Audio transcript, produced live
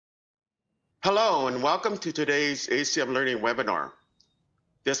Hello and welcome to today's ACM Learning webinar.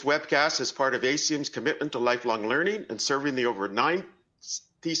 This webcast is part of ACM's commitment to lifelong learning and serving the over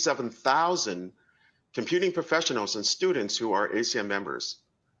 97,000 computing professionals and students who are ACM members.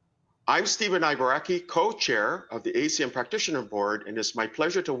 I'm Stephen Ibaraki, co-chair of the ACM Practitioner Board, and it's my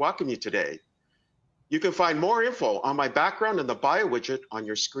pleasure to welcome you today. You can find more info on my background in the bio widget on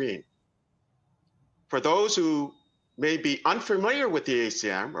your screen. For those who may be unfamiliar with the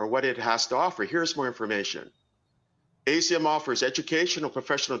ACM or what it has to offer, here's more information. ACM offers educational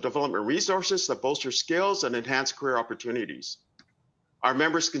professional development resources that bolster skills and enhance career opportunities. Our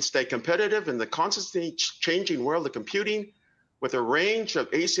members can stay competitive in the constantly changing world of computing with a range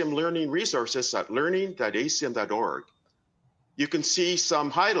of ACM learning resources at learning.acm.org. You can see some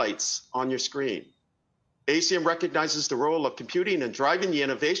highlights on your screen. ACM recognizes the role of computing in driving the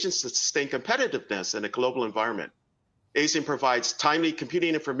innovations to sustain competitiveness in a global environment. ACM provides timely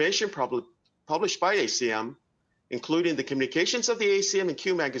computing information published by ACM, including the communications of the ACM and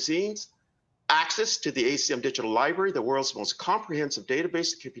Q magazines, access to the ACM Digital Library, the world's most comprehensive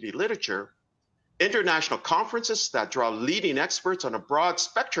database of computing literature, international conferences that draw leading experts on a broad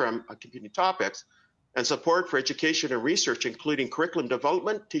spectrum of computing topics, and support for education and research, including curriculum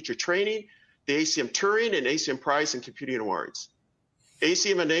development, teacher training, the ACM Turing and ACM Prize and Computing Awards.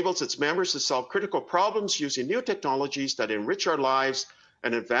 ACM enables its members to solve critical problems using new technologies that enrich our lives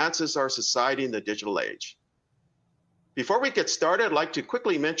and advances our society in the digital age. Before we get started, I'd like to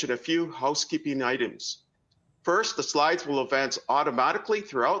quickly mention a few housekeeping items. First, the slides will advance automatically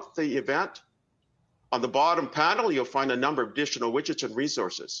throughout the event. On the bottom panel, you'll find a number of additional widgets and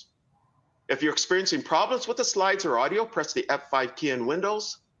resources. If you're experiencing problems with the slides or audio, press the F5 key in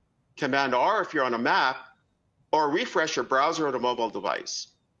Windows, Command R if you're on a Mac, or refresh your browser on a mobile device.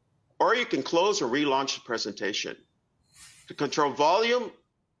 Or you can close or relaunch the presentation. To control volume,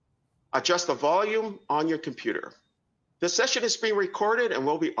 adjust the volume on your computer. This session is being recorded and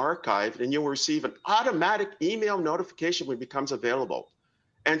will be archived, and you'll receive an automatic email notification when it becomes available.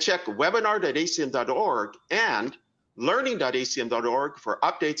 And check webinar.acm.org and learning.acm.org for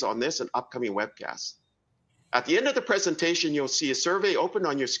updates on this and upcoming webcasts. At the end of the presentation, you'll see a survey open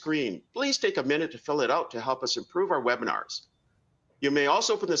on your screen. Please take a minute to fill it out to help us improve our webinars. You may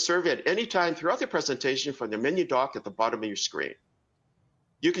also open the survey at any time throughout the presentation from the menu dock at the bottom of your screen.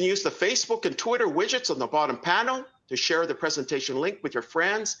 You can use the Facebook and Twitter widgets on the bottom panel to share the presentation link with your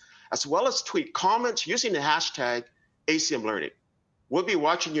friends, as well as tweet comments using the hashtag ACM Learning. We'll be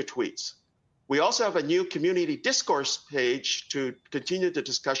watching your tweets. We also have a new community discourse page to continue the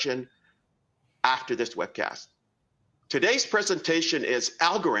discussion after this webcast. Today's presentation is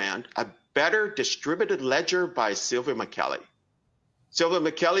Algorand, a better distributed ledger by Silvio Micali. Silvio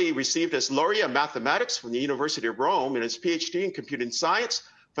Micali received his laureate in mathematics from the University of Rome and his PhD in computing science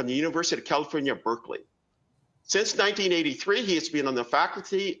from the University of California, Berkeley. Since 1983, he has been on the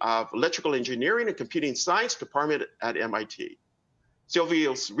faculty of electrical engineering and computing science department at MIT.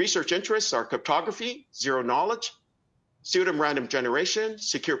 Silvio's research interests are cryptography, zero knowledge, pseudo-random generation,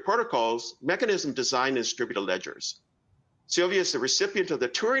 secure protocols, mechanism design, and distributed ledgers. Silvio is the recipient of the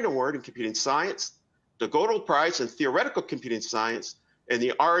Turing Award in Computing Science, the Gödel Prize in Theoretical Computing Science, and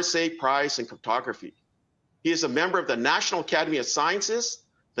the RSA Prize in Cryptography. He is a member of the National Academy of Sciences,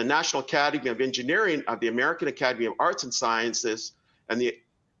 the National Academy of Engineering of the American Academy of Arts and Sciences, and the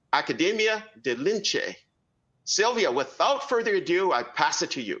Accademia de Lince. Silvio, without further ado, I pass it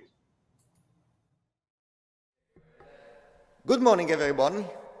to you. Good morning, everyone.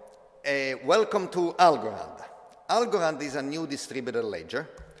 Welcome to Algorand. Algorand is a new distributed ledger.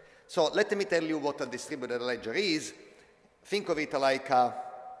 So let me tell you what a distributed ledger is. Think of it like a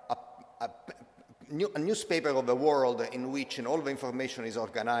newspaper of the world in which all the information is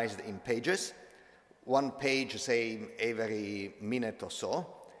organized in pages. One page, say, every minute or so.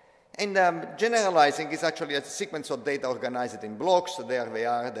 And generalizing is actually a sequence of data organized in blocks. There they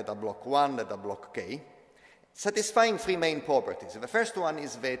are, data block 1, data block k. Satisfying three main properties. The first one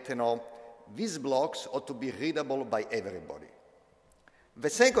is that these blocks ought to be readable by everybody. The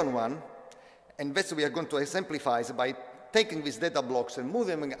second one, and this we are going to exemplify, is by taking these data blocks and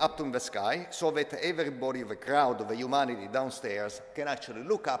moving them up to the sky so that everybody, the crowd, the humanity downstairs can actually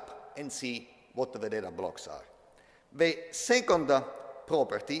look up and see what the data blocks are. The second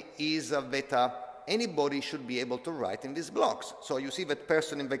property is that anybody should be able to write in these blocks. So you see that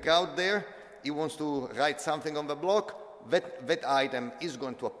person in the crowd there, he wants to write something on the block, that item is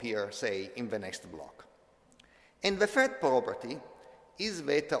going to appear, say, in the next block. And the third property is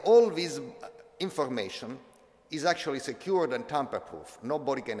that all this information is actually secured and tamper-proof.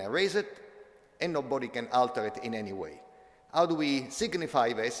 Nobody can erase it, and nobody can alter it in any way. How do we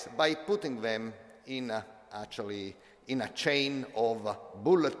signify this? By putting them in in a chain of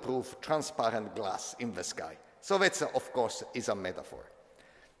bulletproof, transparent glass in the sky. So that, of course, is a metaphor.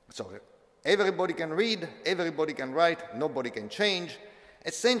 So everybody can read, everybody can write, nobody can change.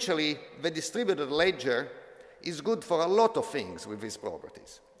 Essentially, the distributed ledger is good for a lot of things with these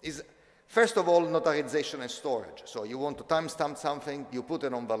properties. First of all, notarization and storage. So you want to timestamp something, you put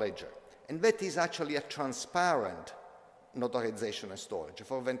it on the ledger. And that is actually a transparent notarization and storage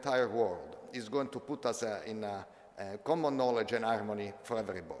for the entire world. It's going to put us in common knowledge and harmony for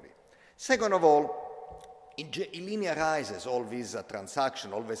everybody. Second of all, it linearizes all these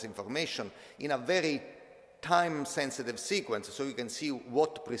transactions, all this information in a very time-sensitive sequence so you can see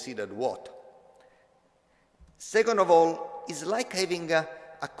what preceded what. Second of all, it's like having a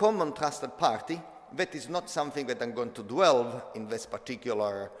common trusted party. That is not something that I'm going to dwell in this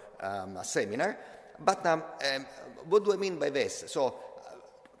particular seminar, but what do I mean by this? So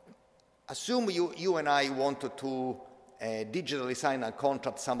assume you and I wanted to digitally sign a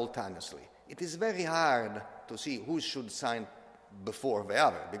contract simultaneously. It is very hard to see who should sign before the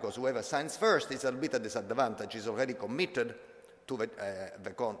other, because whoever signs first is a bit at disadvantage, is already committed to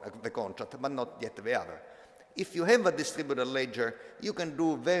the contract, but not yet the other. If you have a distributed ledger, you can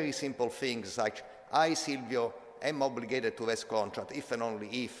do very simple things like, I, Silvio, am obligated to this contract if and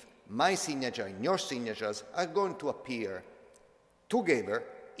only if my signature and your signatures are going to appear together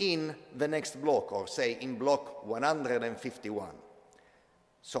in the next block, or say in block 151.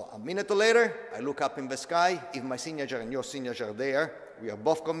 So a minute later, I look up in the sky. If my signature and your signature are there, we are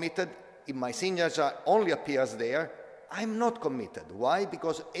both committed. If my signature only appears there, I'm not committed. Why?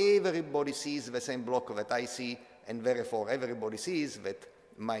 Because everybody sees the same block that I see, and therefore everybody sees that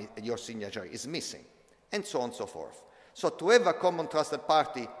your signature is missing, and so on and so forth. So to have a common trusted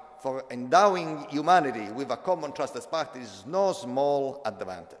party for endowing humanity with a common trusted party is no small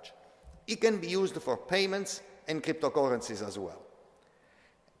advantage. It can be used for payments and cryptocurrencies as well.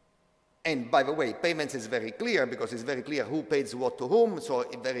 And by the way, payments is very clear because it's very clear who pays what to whom, so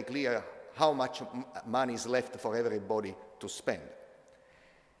it's very clear how much money is left for everybody to spend.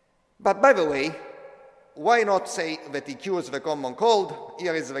 But by the way, why not say that he cures the common cold?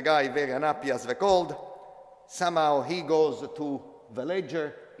 Here is the guy very unhappy as the cold. Somehow he goes to the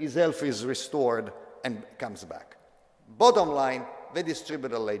ledger, his health is restored and comes back. Bottom line, the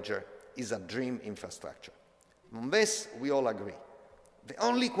distributed ledger is a dream infrastructure. On this, we all agree. The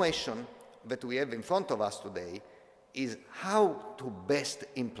only question that we have in front of us today is how to best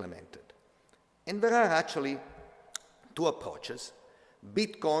implement it. And there are actually two approaches.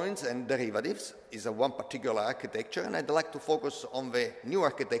 Bitcoins and derivatives is a one particular architecture, and I'd like to focus on the new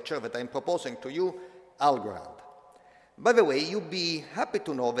architecture that I'm proposing to you, Algorand. By the way, you'll be happy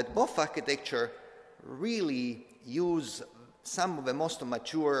to know that both architectures really use some of the most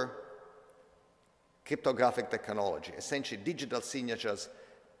mature cryptographic technology, essentially digital signatures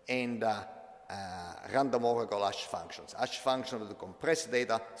and random oracle hash functions. Hash functions to compress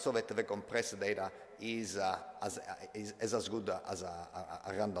data so that the compressed data is as good as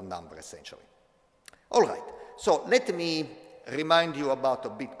a random number, essentially. All right, so let me remind you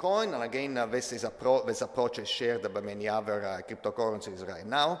about Bitcoin, and again, this approach is shared by many other cryptocurrencies right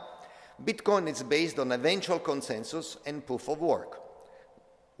now. Bitcoin is based on eventual consensus and proof of work,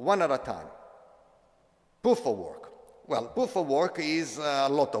 one at a time. Proof of work. Well, proof of work is a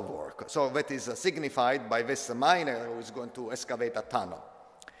lot of work. So that is signified by this miner who is going to excavate a tunnel.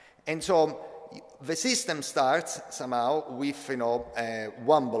 And so the system starts somehow with,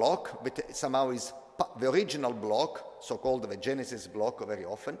 one block, but somehow is the original block, so-called the Genesis block very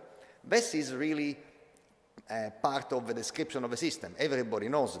often. This is really part of the description of the system. Everybody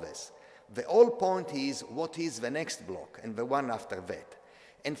knows this. The whole point is what is the next block and the one after that.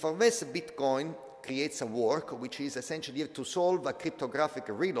 And for this, Bitcoin creates a work which is essentially to solve a cryptographic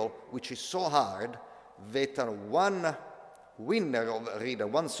riddle which is so hard that one winner of a reader,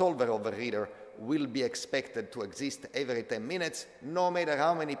 one solver of a reader will be expected to exist every 10 minutes, no matter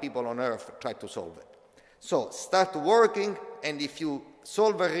how many people on Earth try to solve it. So start working, and if you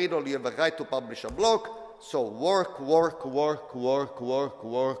solve a riddle, you have a right to publish a block. So work, work, work, work, work,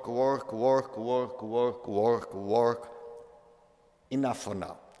 work, work, work, work, work, work, work. Enough for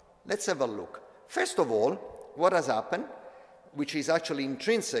now. Let's have a look. First of all, what has happened, which is actually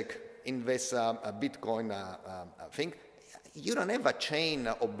intrinsic in this Bitcoin thing, you don't have a chain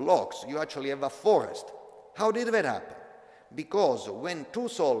of blocks, you actually have a forest. How did that happen? Because when two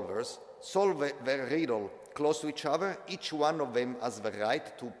solvers solve the riddle close to each other, each one of them has the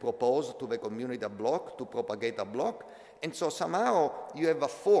right to propose to the community a block, to propagate a block, and so somehow you have a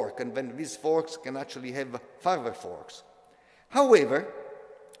fork, and then these forks can actually have further forks. However,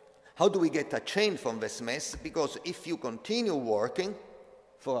 how do we get a change from this mess? Because if you continue working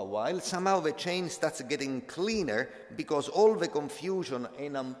for a while, somehow the chain starts getting cleaner because all the confusion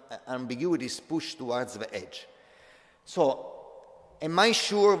and ambiguity is pushed towards the edge. So, am I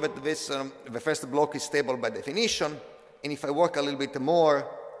sure that the first block is stable by definition? And if I work a little bit more,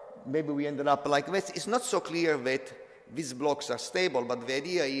 maybe we ended up like this. It's not so clear that these blocks are stable, but the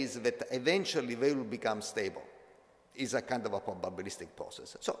idea is that eventually they will become stable. It's a kind of a probabilistic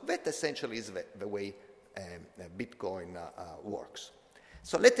process. So that essentially is the way Bitcoin works.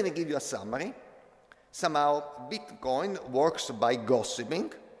 So let me give you a summary. Somehow Bitcoin works by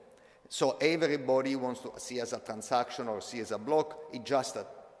gossiping. So everybody wants to see as a transaction or see as a block. It just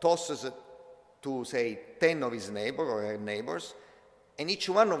tosses it to, say, 10 of his neighbors or her neighbors, and each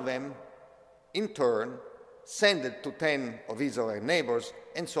one of them, in turn, send it to 10 of his or her neighbors,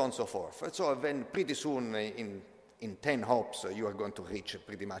 and so on and so forth. So then pretty soon, in 10 hops, you are going to reach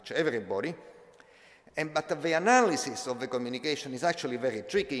pretty much everybody. But the analysis of the communication is actually very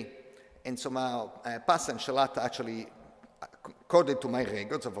tricky, and somehow Pass and Shalat actually, according to my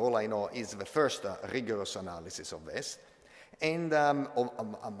records, of all I know, is the first rigorous analysis of this, and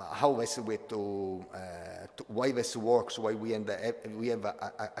how this way why this works, why we have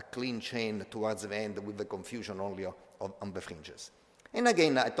a clean chain towards the end with the confusion only on the fringes. And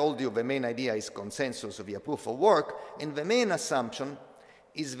again, I told you the main idea is consensus via proof of work, and the main assumption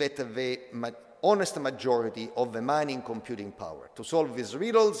is that the honest majority of the mining computing power. To solve these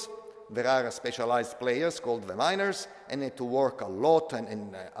riddles, there are specialized players called the miners, and need to work a lot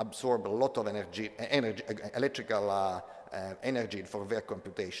and absorb a lot of electrical energy for their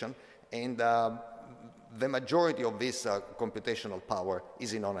computation. And the majority of this computational power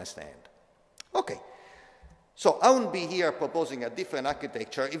is in honest hand. Okay, so I wouldn't be here proposing a different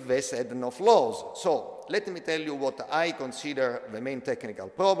architecture if this had no flaws. So let me tell you what I consider the main technical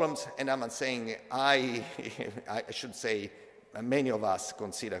problems, and I'm not saying I should say many of us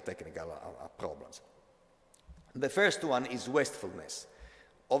consider technical problems. The first one is wastefulness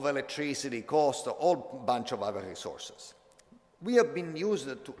of electricity, cost, a whole bunch of other resources. We have been used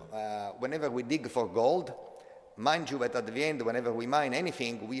to, whenever we dig for gold, mind you that at the end, whenever we mine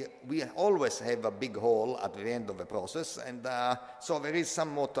anything, we always have a big hole at the end of the process, and so there is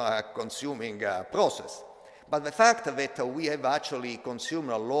somewhat a consuming process. But the fact that we have actually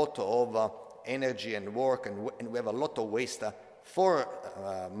consumed a lot of energy and work, and we have a lot of waste for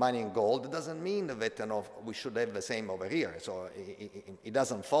mining gold, doesn't mean that we should have the same over here, so it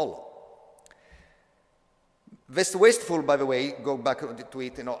doesn't follow. This wasteful, by the way, go back to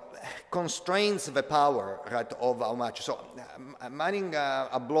it, constrains the power, right, of how much. So mining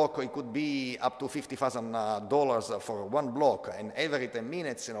a block, it could be up to $50,000 for one block, and every 10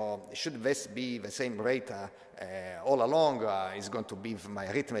 minutes, should this be the same rate all along? Is going to be, if my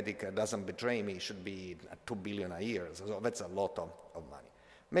arithmetic doesn't betray me, it should be $2 billion a year. So that's a lot of money.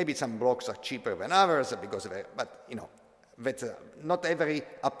 Maybe some blocks are cheaper than others because of it, but that not every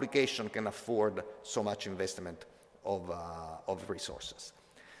application can afford so much investment of resources.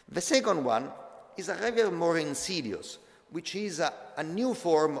 The second one is a rather more insidious, which is a new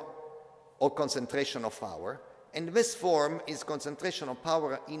form of concentration of power, and this form is concentration of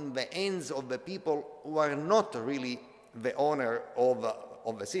power in the hands of the people who are not really the owner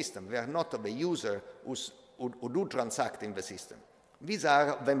of the system. They are not the user who do transact in the system. These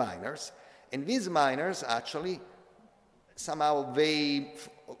are the miners, and these miners actually somehow they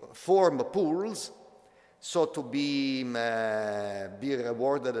form pools, so to be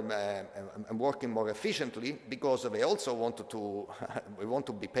rewarded and working more efficiently, because they also want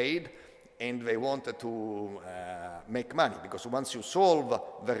to be paid, and they wanted to make money, because once you solve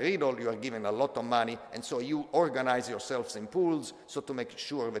the riddle, you are given a lot of money, and so you organize yourselves in pools so to make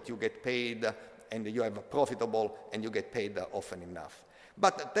sure that you get paid and you have a profitable and you get paid often enough.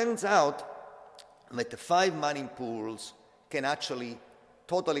 But it turns out that the 5 mining pools can actually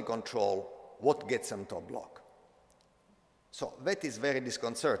totally control what gets into a block. So that is very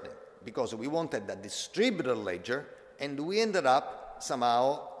disconcerting, because we wanted a distributed ledger, and we ended up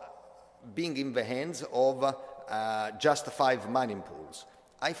somehow being in the hands of just 5 mining pools.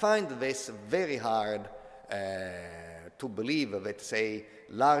 I find this very hard to believe that, say,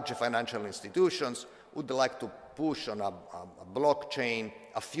 large financial institutions would like to push on a blockchain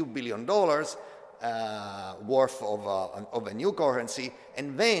a few $1 billion worth of a new currency,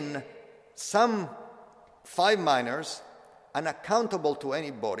 and then some 5 miners, unaccountable to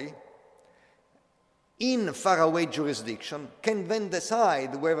anybody, in faraway jurisdiction, can then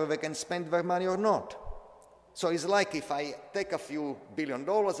decide whether they can spend their money or not. So it's like if I take a few $1 billion,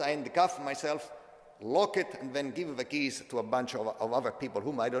 I handcuff myself, lock it and then give the keys to a bunch of other people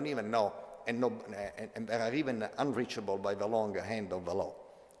whom I don't even know, and they are even unreachable by the long hand of the law.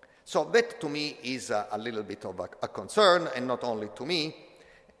 So that to me is a little bit of a concern, and not only to me.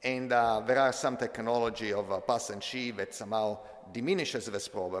 And there are some technology of pass and sheave that somehow diminishes this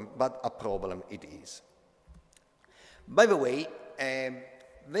problem, but a problem it is. By the way,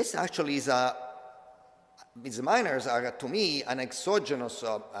 this actually is these miners are, to me, an exogenous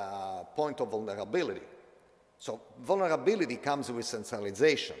point of vulnerability. So vulnerability comes with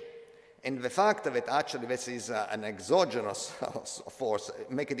centralization. And the fact that actually this is an exogenous force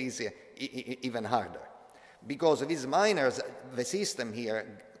makes it even harder. Because these miners, the system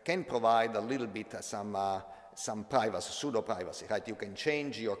here can provide a little bit some privacy, pseudo-privacy, right? You can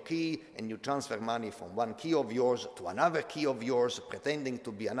change your key and you transfer money from one key of yours to another key of yours, pretending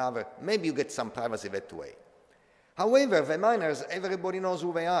to be another. Maybe you get some privacy that way. However, the miners, everybody knows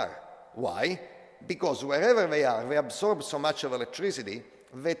who they are. Why? Because wherever they are, they absorb so much of electricity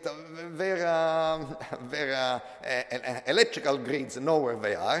that their electrical grids know where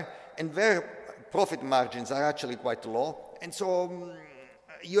they are, and their profit margins are actually quite low, and so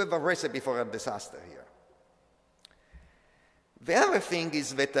you have a recipe for a disaster here. The other thing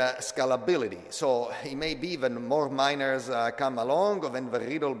is that scalability. So it may be when more miners come along, then the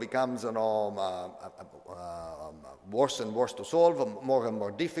riddle becomes worse and worse to solve, more and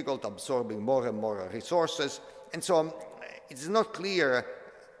more difficult, absorbing more and more resources, and so it's not clear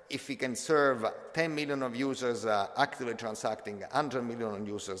if we can serve 10 million of users actively transacting, 100 million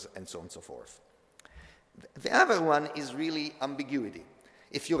users, and so on and so forth. The other one is really ambiguity.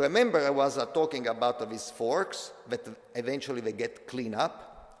 If you remember, I was talking about these forks that eventually they get cleaned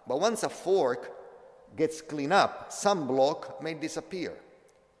up, but once a fork gets cleaned up, some block may disappear.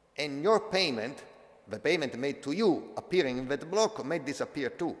 And your payment, the payment made to you appearing in that block, may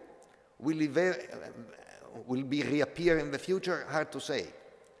disappear too. Will be reappear in the future? Hard to say.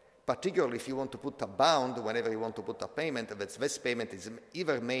 Particularly if you want to put a bound whenever you want to put a payment, that this payment is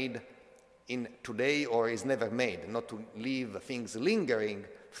either made in today or is never made, not to leave things lingering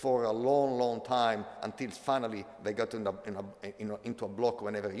for a long, long time until finally they got into a block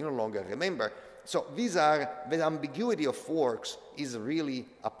whenever you no longer remember. So the ambiguity of forks is really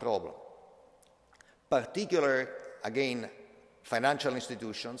a problem. Particular, again, financial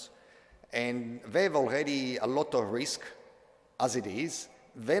institutions, and they have already a lot of risk as it is.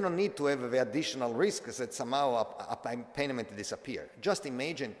 They don't need to have the additional risks that somehow a payment disappear. Just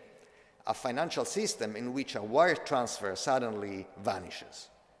imagine a financial system in which a wire transfer suddenly vanishes.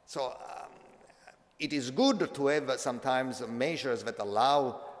 So it is good to have sometimes measures that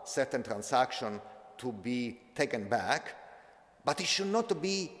allow certain transactions to be taken back, but it should not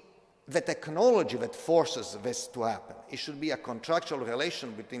be the technology that forces this to happen. It should be a contractual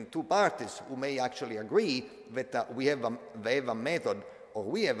relation between two parties who may actually agree that they have a method, or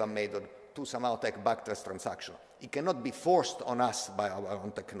we have a method to somehow take back this transaction. It cannot be forced on us by our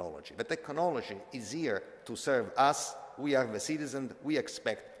own technology. The technology is here to serve us. We are the citizens. We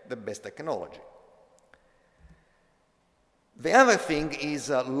expect the best technology. The other thing is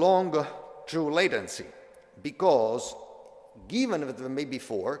long true latency, because given that there may be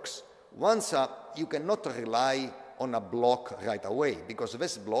forks, once you cannot rely on a block right away, because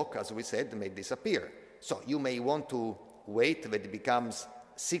this block, as we said, may disappear. So you may want to wait that it becomes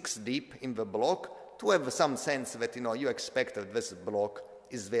 6 deep in the block to have some sense that you expect that this block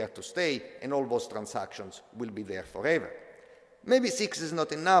is there to stay and all those transactions will be there forever. Maybe 6 is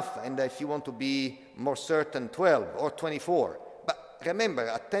not enough, and if you want to be more certain, 12 or 24. But remember,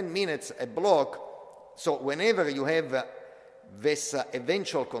 at 10 minutes a block, so whenever you have this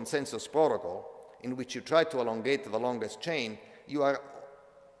eventual consensus protocol in which you try to elongate the longest chain,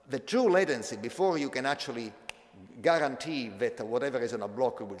 the true latency before you can actually guarantee that whatever is on a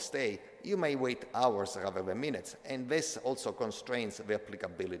block will stay, you may wait hours rather than minutes, and this also constrains the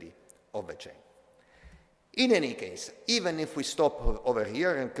applicability of the chain. In any case, even if we stop over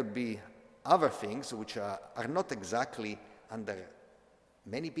here, and could be other things which are not exactly under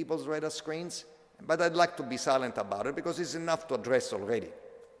many people's radar screens, but I'd like to be silent about it because it's enough to address already.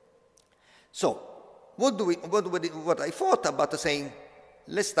 So, what I thought about saying,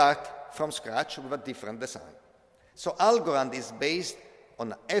 let's start from scratch with a different design. So Algorand is based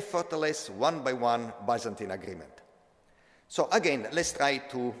on effortless one-by-one Byzantine agreement. So again, let's try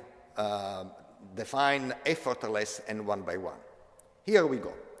to define effortless and one-by-one. Here we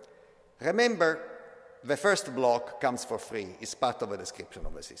go. Remember, the first block comes for free, is part of a description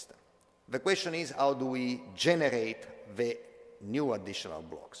of the system. The question is, how do we generate the new additional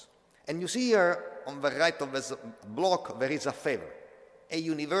blocks? And you see here on the right of this block, there is a favor. a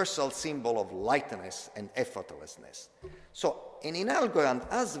universal symbol of lightness and effortlessness. So, and in Algorand,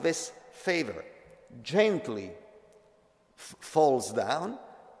 as this favor gently falls down,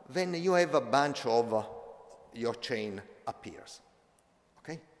 then you have a bunch of your chain appears.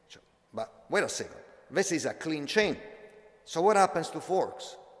 Okay? But wait a second. This is a clean chain. So what happens to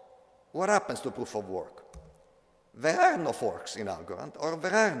forks? What happens to proof of work? There are no forks in Algorand, or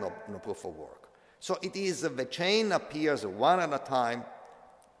there are no proof of work. So it is the chain appears one at a time,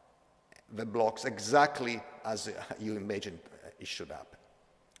 the blocks exactly as you imagine it should happen.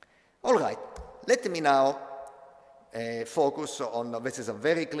 All right, let me now focus on, this is a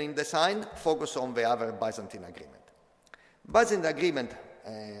very clean design, focus on the other Byzantine agreement. Byzantine agreement,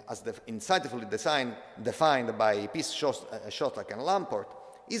 as insightfully defined by Peace, Shostak, and Lamport,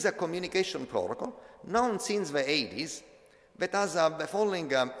 is a communication protocol known since the 80s that has the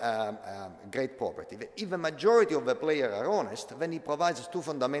following great property. If the majority of the players are honest, then it provides two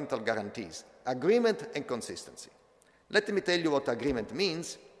fundamental guarantees, agreement and consistency. Let me tell you what agreement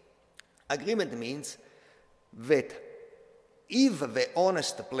means. Agreement means that if the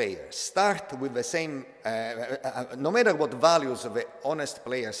honest players start with the same, no matter what values the honest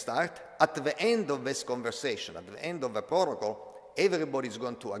players start, at the end of this conversation, at the end of the protocol, everybody is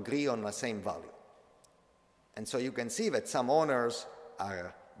going to agree on the same value. And so you can see that some owners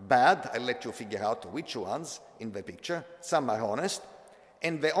are bad. I'll let you figure out which ones in the picture. Some are honest.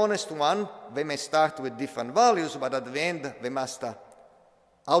 And the honest one, they may start with different values, but at the end, they must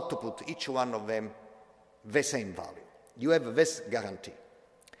output each one of them the same value. You have this guarantee.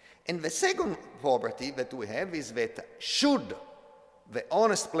 And the second property that we have is that should the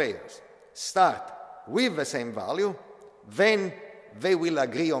honest players start with the same value, then they will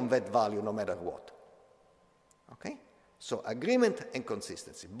agree on that value no matter what. Okay? So agreement and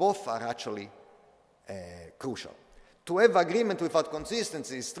consistency, both are actually crucial. To have agreement without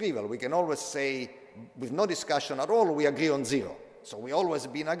consistency is trivial. We can always say, with no discussion at all, we agree on zero. So we always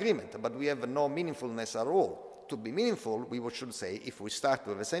be in agreement, but we have no meaningfulness at all. To be meaningful, we should say, if we start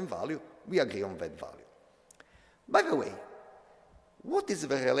with the same value, we agree on that value. By the way, what is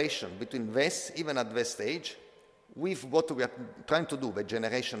the relation between this, even at this stage, with what we are trying to do, the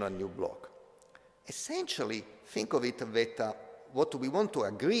generation of a new block? Essentially, think of it that what we want to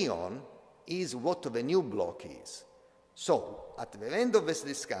agree on is what the new block is. So, at the end of this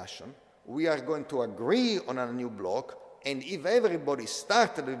discussion, we are going to agree on a new block, and if everybody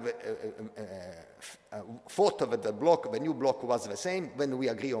started with, thought that the new block was the same, then we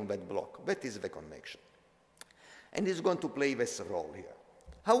agree on that block. That is the connection. And it's going to play this role here.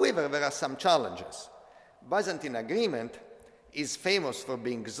 However, there are some challenges. Byzantine agreement is famous for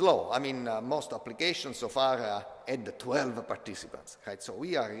being slow. I mean, most applications so far had 12 participants, right? So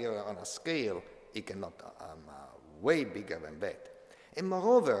we are here on a scale, it cannot, way bigger than that. And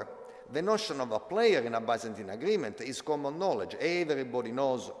moreover, the notion of a player in a Byzantine agreement is common knowledge. Everybody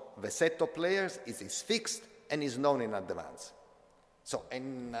knows the set of players is fixed and is known in advance. So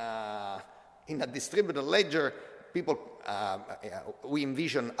in a distributed ledger, we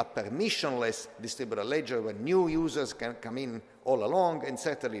envision a permissionless distributed ledger where new users can come in all along, and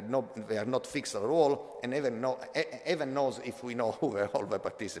certainly they are not fixed at all, and even knows if we know who all the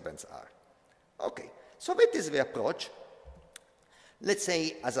participants are. Okay, so that is the approach. Let's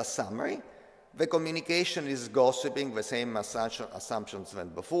say, as a summary, the communication is gossiping, the same assumptions than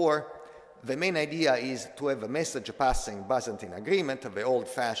before. The main idea is to have a message passing Byzantine agreement, the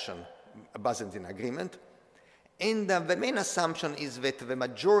old-fashioned Byzantine agreement. And the main assumption is that the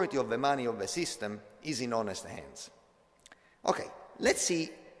majority of the money of the system is in honest hands. Okay, let's see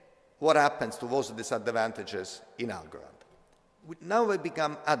what happens to those disadvantages in Algorand. Now they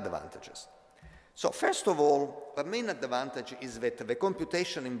become advantages. So first of all, the main advantage is that the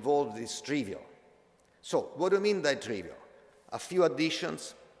computation involved is trivial. So what do you mean by trivial? A few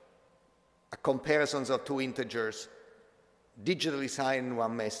additions, a comparisons of two integers, digitally sign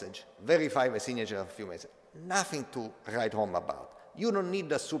one message, verify the signature of a few messages. Nothing to write home about. You don't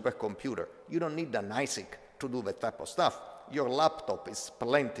need a supercomputer. You don't need an ISIC to do that type of stuff. Your laptop is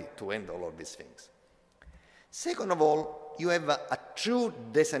plenty to handle all these things. Second of all, you have a true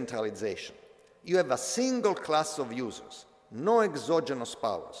decentralization. You have a single class of users, no exogenous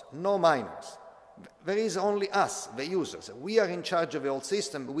powers, no miners. There is only us, the users. We are in charge of the whole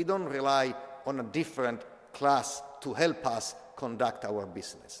system. We don't rely on a different class to help us conduct our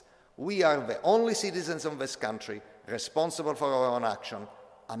business. We are the only citizens of this country, responsible for our own action,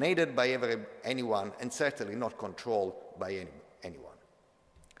 unaided by anyone, and certainly not controlled by anyone.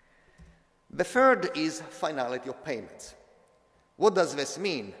 The third is finality of payments. What does this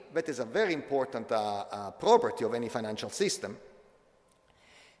mean? That is a very important property of any financial system.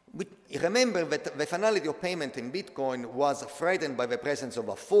 Remember that the finality of payment in Bitcoin was frightened by the presence of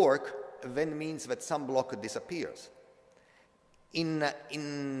a fork, then means that some block disappears. In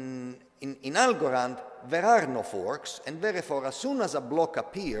Algorand, there are no forks, and therefore, as soon as a block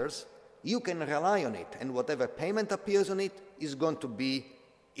appears, you can rely on it, and whatever payment appears on it is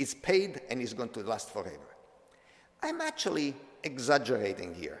paid and is going to last forever. I'm actually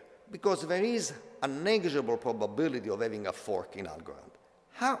exaggerating here, because there is a negligible probability of having a fork in Algorand.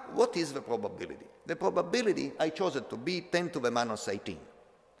 What is the probability? The probability, I chose it to be 10 to the minus 18.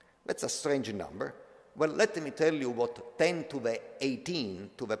 That's a strange number. Well, let me tell you what 10 to the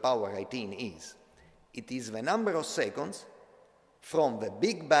 18 to the power 18 is. It is the number of seconds from the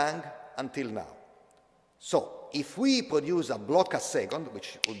Big Bang until now. So, if we produce a block a second,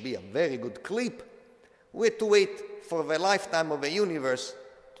 which would be a very good clip, we have to wait for the lifetime of the universe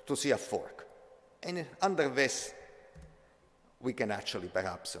to see a fork. And under this, we can actually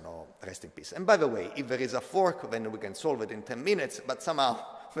perhaps, rest in peace. And by the way, if there is a fork, then we can solve it in 10 minutes, but somehow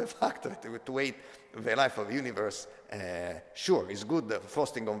the fact that we have to wait the life of the universe, sure, is good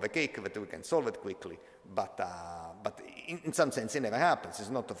frosting on the cake that we can solve it quickly, but in some sense it never happens. It's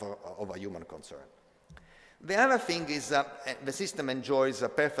not of a human concern. The other thing is the system enjoys a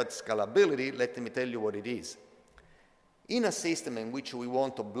perfect scalability. Let me tell you what it is. In a system in which we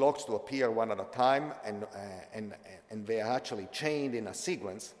want blocks to appear one at a time and they are actually chained in a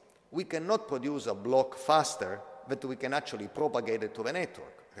sequence, we cannot produce a block faster that we can actually propagate it to the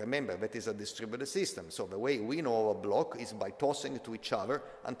network. Remember, that is a distributed system, so the way we know a block is by tossing it to each other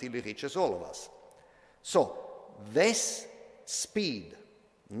until it reaches all of us. So this speed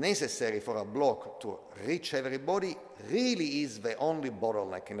necessary for a block to reach everybody really is the only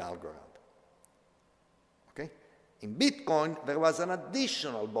bottleneck in Algorand. Okay? In Bitcoin, there was an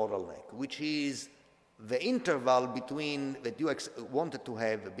additional bottleneck, which is the interval that you wanted to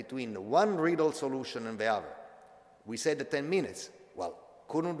have between one riddle solution and the other. We said 10 minutes. Well,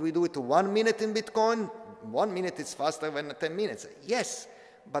 couldn't we do it 1 minute in Bitcoin? 1 minute is faster than 10 minutes. Yes,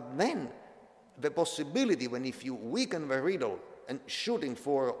 but then the possibility when if you weaken the riddle and shooting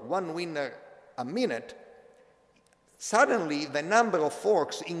for one winner a minute, suddenly the number of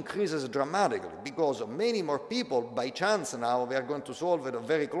forks increases dramatically because many more people, by chance now, they are going to solve it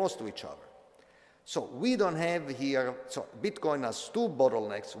very close to each other. So we don't have here, so Bitcoin has two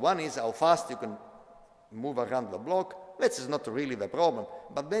bottlenecks. One is how fast you can move around the block. This is not really the problem,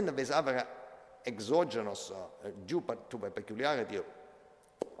 but then there's other exogenous, due to the peculiarity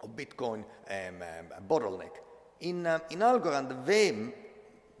of Bitcoin bottleneck. In Algorand, the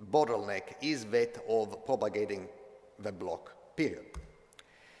bottleneck is that of propagating the block, period.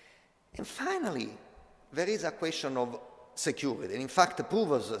 And finally, there is a question of security, and in fact,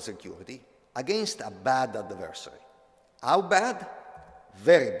 proof of security against a bad adversary. How bad?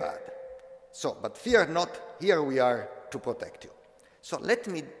 Very bad. So, but fear not, here we are to protect you. So let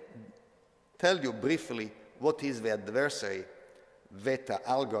me tell you briefly what is the adversary that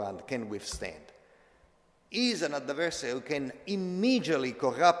Algorand can withstand. He is an adversary who can immediately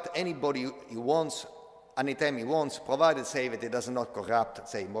corrupt anybody he wants, anytime he wants, provided, say, that he does not corrupt,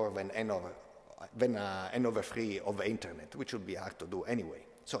 say, more than n over 3 of the internet, which would be hard to do anyway.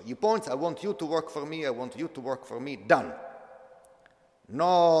 So you point, I want you to work for me, I want you to work for me, done.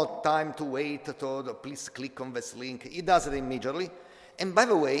 No time to wait to please click on this link. He does it immediately. And by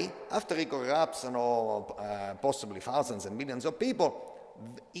the way, after he corrupts possibly thousands and millions of people,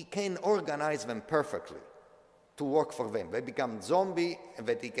 he can organize them perfectly to work for them. They become zombie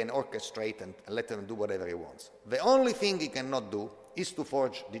that he can orchestrate and let them do whatever he wants. The only thing he cannot do is to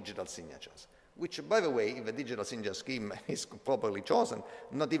forge digital signatures, which, by the way, if a digital signature scheme is properly chosen,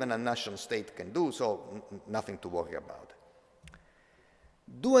 not even a national state can do, so nothing to worry about.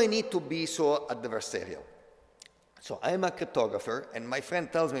 Do I need to be so adversarial? So I'm a cryptographer, and my friend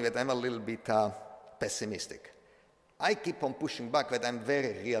tells me that I'm a little bit pessimistic. I keep on pushing back that I'm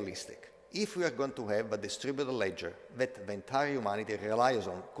very realistic. If we are going to have a distributed ledger that the entire humanity relies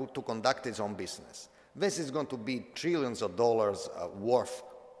on to conduct its own business, this is going to be trillions of dollars worth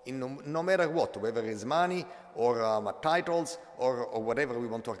in no matter what, whether it's money or titles or whatever we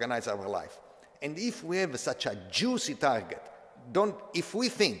want to organize our life. And if we have such a juicy target, if we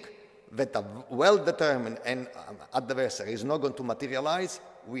think that a well-determined adversary is not going to materialize,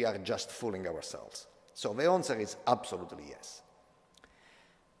 we are just fooling ourselves. So the answer is absolutely yes.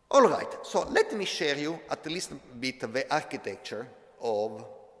 All right, so let me share you at least a bit of the architecture of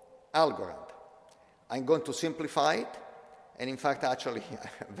Algorand. I'm going to simplify it, and in fact, actually,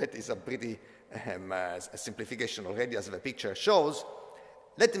 that is a pretty simplification already, as the picture shows.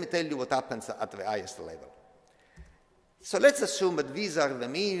 Let me tell you what happens at the highest level. So let's assume that these are the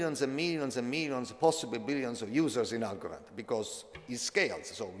millions and millions and millions, possibly billions of users in Algorand, because it scales,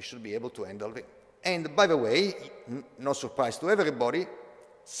 so we should be able to handle it. And by the way, no surprise to everybody,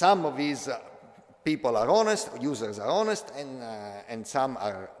 some of these people are honest, users are honest, and some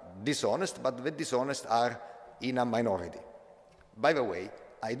are dishonest, but the dishonest are in a minority. By the way,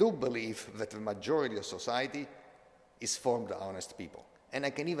 I do believe that the majority of society is formed of honest people, and I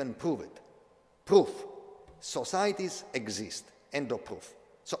can even prove it. Proof. Societies exist. End of proof.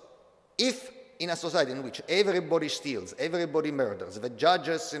 So if in a society in which everybody steals, everybody murders, the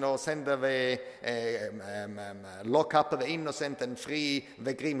judges, send the lock up the innocent and free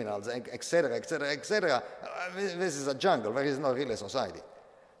the criminals, etc., etc., etc., this is a jungle. There is no real society.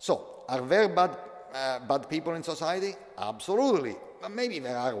 So are there bad people in society? Absolutely. But maybe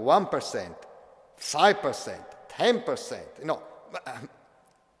there are 1%, 5%, 10%.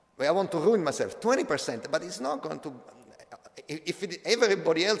 I want to ruin myself, 20%, but it's not going to,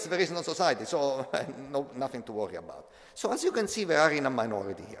 everybody else, there is no society, so nothing to worry about. So as you can see, we are in a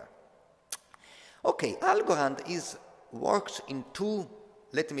minority here. Okay, Algorand works in two,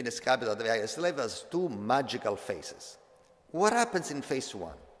 let me describe it at the highest level, as two magical phases. What happens in phase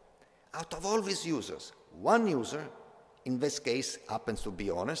one? Out of all these users, one user, in this case happens to be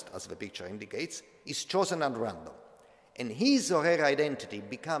honest, as the picture indicates, is chosen at random. And his or her identity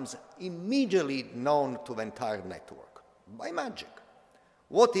becomes immediately known to the entire network, by magic.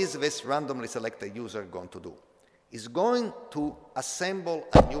 What is this randomly selected user going to do? He's going to assemble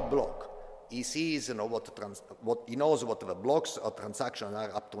a new block. He sees he knows what the blocks or transactions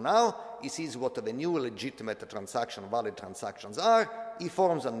are up to now. He sees what the new legitimate transaction, valid transactions are. He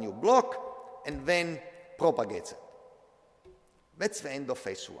forms a new block and then propagates it. That's the end of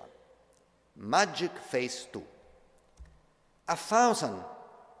phase one. Magic phase two. 1,000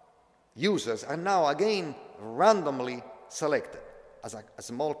 users are now again randomly selected as a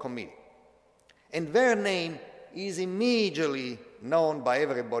small committee. And their name is immediately known by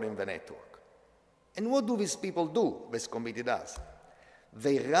everybody in the network. And what do these people do, this committee does?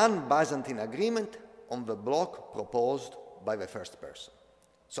 They run Byzantine agreement on the block proposed by the first person.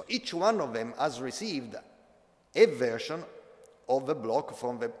 So each one of them has received a version of the block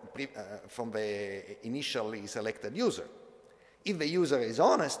from the initially selected user. If the user is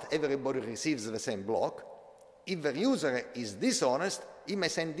honest, everybody receives the same block. If the user is dishonest, he may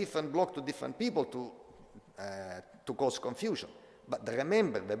send different block to different people to cause confusion. But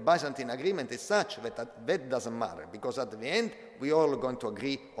remember, the Byzantine agreement is such that doesn't matter, because at the end, we all are going to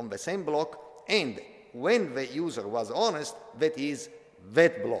agree on the same block, and when the user was honest, that is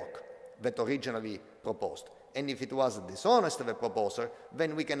that block that originally proposed. And if it was dishonest, the proposer,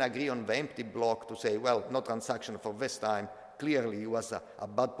 then we can agree on the empty block to say, well, no transaction for this time. Clearly, he was a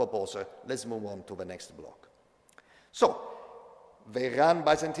bad proposer. Let's move on to the next block. So, they run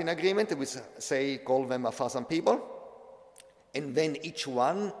Byzantine agreement. We say, call them 1,000 people. And then each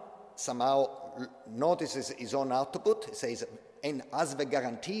one somehow notices his own output, says, and has the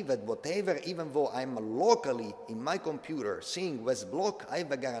guarantee that whatever, even though I'm locally in my computer seeing this block, I have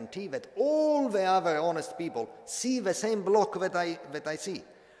the guarantee that all the other honest people see the same block that I see.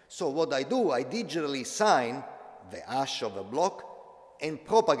 So what I do, I digitally sign the hash of the block and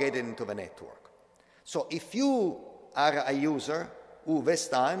propagate it into the network. So if you are a user who this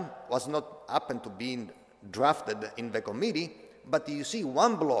time was not happened to be drafted in the committee, but you see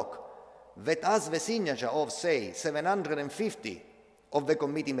one block that has the signature of, say, 750 of the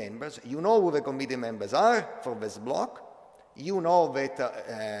committee members. You know who the committee members are for this block. You know that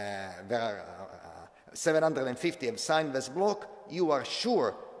there are 750 have signed this block. You are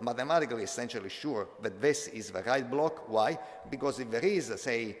sure, mathematically essentially sure, that this is the right block. Why? Because if there is,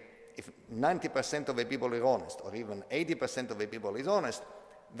 say, if 90% of the people are honest, or even 80% of the people is honest,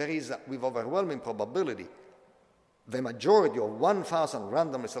 there is, with overwhelming probability, the majority of 1,000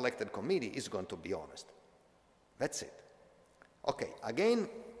 randomly selected committee is going to be honest. That's it. Okay, again,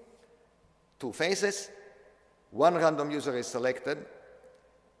 two phases. One random user is selected,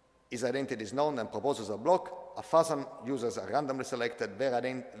 his identity is known and proposes a block. 1,000 users are randomly selected, their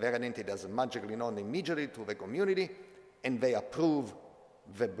identity is magically known immediately to the community, and they approve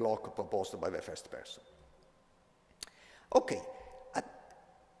the block proposed by the first person. Okay.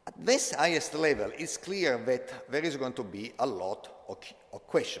 At this highest level, it's clear that there is going to be a lot of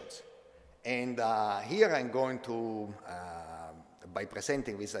questions. And here I'm going to, by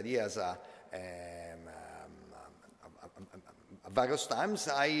presenting these ideas various times,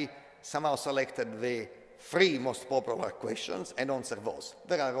 I somehow selected the 3 most popular questions and answered those.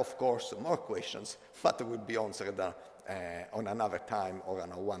 There are, of course, more questions, but they will be answered on another time or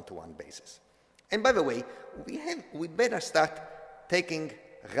on a one-to-one basis. And by the way, we better start taking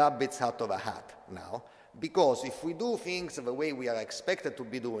rabbits out of a hat now, because if we do things the way we are expected to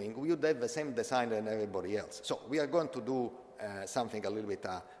be doing, we would have the same design than everybody else. So we are going to do something a little bit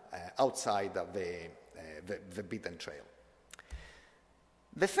outside of the beaten trail.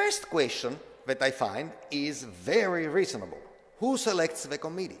 The first question that I find is very reasonable. Who selects the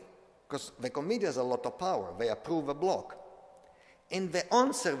committee? Because the committee has a lot of power. They approve a block. And the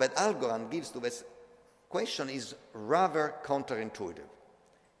answer that Algorand gives to this question is rather counterintuitive.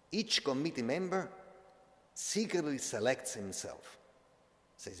 Each committee member secretly selects himself.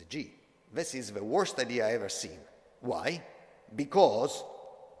 Says, gee, this is the worst idea I've ever seen. Why? Because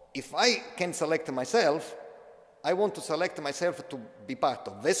if I can select myself, I want to select myself to be part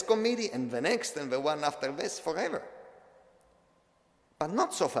of this committee and the next and the one after this forever. But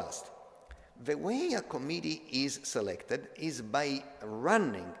not so fast. The way a committee is selected is by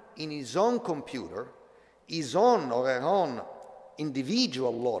running in his own computer his own or her own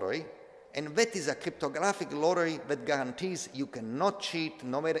individual lottery, and that is a cryptographic lottery that guarantees you cannot cheat,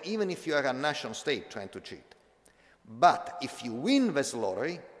 no matter, even if you are a nation state trying to cheat. But if you win this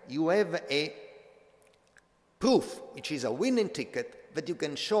lottery, you have a proof, which is a winning ticket that you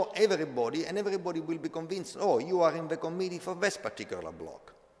can show everybody, and everybody will be convinced, oh, you are in the committee for this particular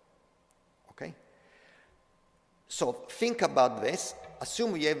block. Okay? So think about this.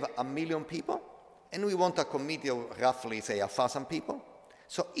 Assume we have 1 million people, and we want a committee of roughly, say, 1,000 people.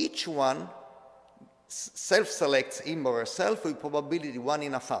 So each one self-selects him or herself with probability 1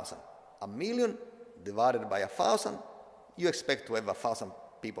 in 1,000. 1 million divided by 1,000, you expect to have 1,000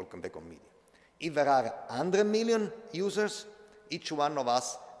 people in the committee. If there are 100 million users, each one of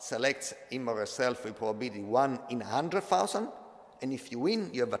us selects him or herself with probability 1 in 100,000, and if you win,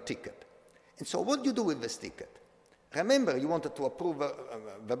 you have a ticket. And so what do you do with this ticket? Remember, you wanted to approve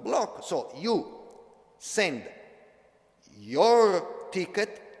the block, so you send your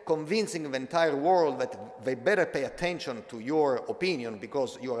ticket convincing the entire world that they better pay attention to your opinion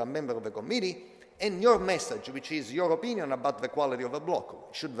because you are a member of the committee, and your message, which is your opinion about the quality of the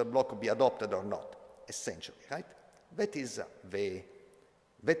block, should the block be adopted or not, essentially, right? That is the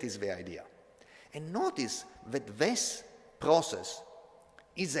idea. And notice that this process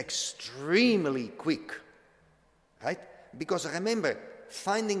is extremely quick, right? Because remember,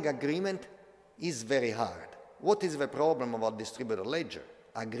 finding agreement is very hard. What is the problem of a distributed ledger?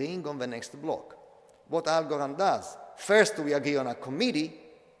 Agreeing on the next block. What Algorand does, first we agree on a committee,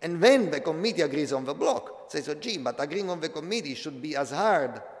 and then the committee agrees on the block. Says, oh, gee, but agreeing on the committee should be as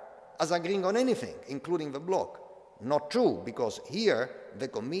hard as agreeing on anything, including the block. Not true, because here, the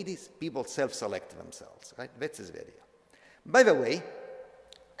committees, people self-select themselves, right? That is the idea. By the way,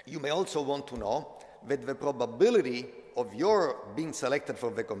 you may also want to know that the probability of your being selected for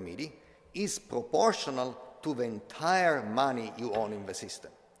the committee is proportional to the entire money you own in the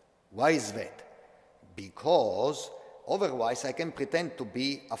system. Why is that? Because otherwise I can pretend to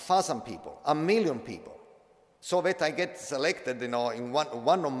be 1,000 people, 1 million people, so that I get selected, in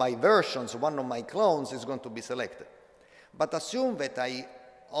one of my versions, one of my clones is going to be selected. But assume that I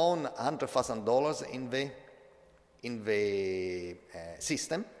own $100,000 in the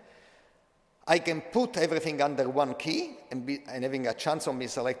system. I can put everything under one key and having a chance of being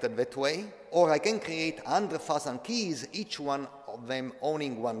selected that way, or I can create 100,000 keys, each one of them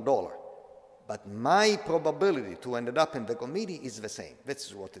owning $1. But my probability to end up in the committee is the same.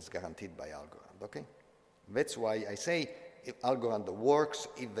 That's what is guaranteed by Algorand, okay? That's why I say if Algorand works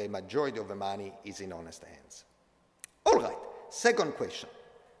if the majority of the money is in honest hands. All right, second question.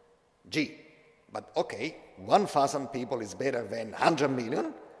 Gee, but okay, 1,000 people is better than 100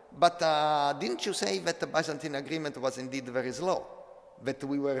 million, but didn't you say that the Byzantine agreement was indeed very slow? That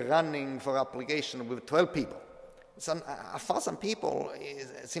we were running for application with 12 people. So 1,000 people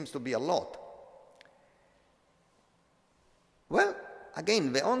seems to be a lot. Well,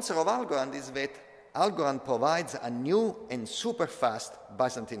 again, the answer of Algorand is that Algorand provides a new and super fast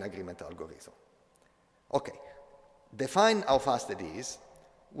Byzantine agreement algorithm. Okay, define how fast it is.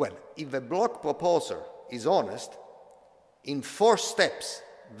 Well, if the block proposer is honest, in 4 steps,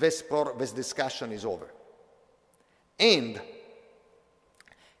 this discussion is over. And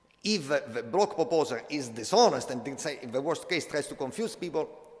if the block proposer is dishonest and say, in the worst case, tries to confuse people,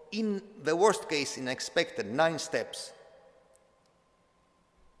 in the worst case, in expected 9 steps,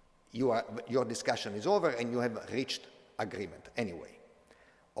 your discussion is over and you have reached agreement anyway.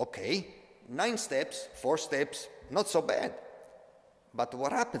 Okay, 9 steps, 4 steps, not so bad. But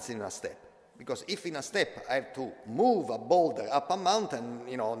what happens in a step? Because if in a step I have to move a boulder up a mountain,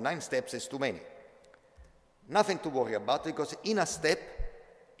 9 steps is too many. Nothing to worry about, because in a step,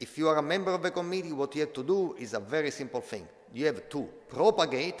 If you are a member of the committee, what you have to do is a very simple thing. You have to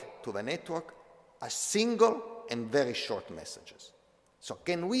propagate to the network a single and very short messages. So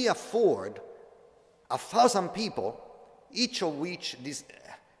can we afford 1,000 people, each of which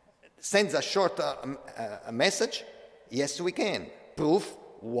sends a short a message? Yes, we can. Proof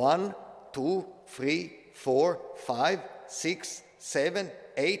 1, 2, 3, 4, 5, 6, 7,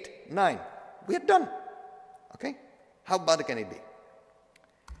 8, 9. We are done. Okay? How bad can it be?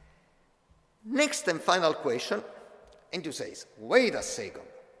 Next and final question, and you say, wait a second.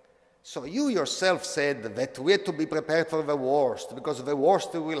 So you yourself said that we have to be prepared for the worst, because the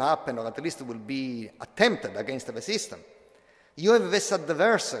worst will happen, or at least will be attempted against the system. You have this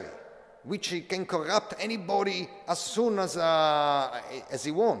adversary, which can corrupt anybody as soon as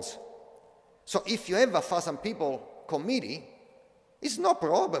he wants. So if you have 1,000 people committee, it's no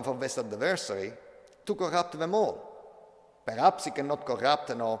problem for this adversary to corrupt them all. Perhaps he cannot corrupt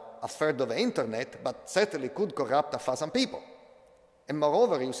a third of the internet, but certainly could corrupt 1,000 people. And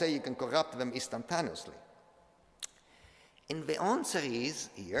moreover, you say you can corrupt them instantaneously. And the answer is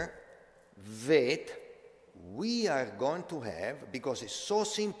here that we are going to have, because it's so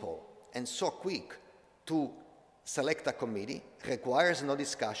simple and so quick to select a committee, requires no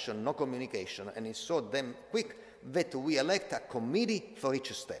discussion, no communication, and is so damn quick that we elect a committee for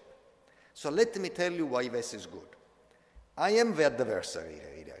each step. So let me tell you why this is good. I am the adversary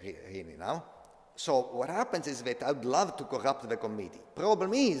really now. So what happens is that I would love to corrupt the committee.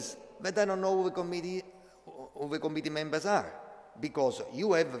 Problem is that I don't know who the committee members are, because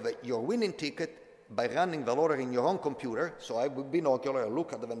you have your winning ticket by running the lottery in your own computer. So I with binocular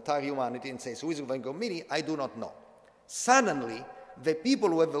look at the entire humanity and say, who is the committee? I do not know. Suddenly, the people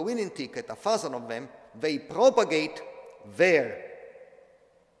who have the winning ticket, 1,000 of them, they propagate their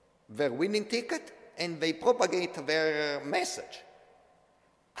winning ticket and they propagate their message.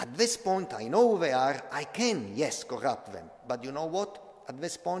 At this point, I know who they are. I can, yes, corrupt them. But you know what? At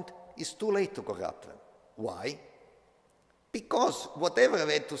this point, it's too late to corrupt them. Why? Because whatever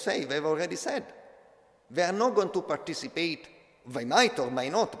they had to say, they've already said. They are not going to participate. They might or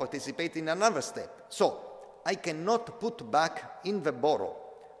might not participate in another step. So I cannot put back in the bottle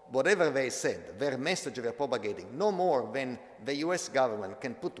whatever they said, their message they're propagating, no more than the US government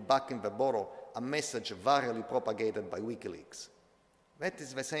can put back in the bottle a message virally propagated by WikiLeaks. That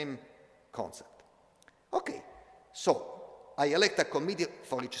is the same concept. Okay, so I elect a committee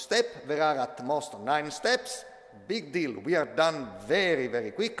for each step. There are at most 9 steps. Big deal. We are done very,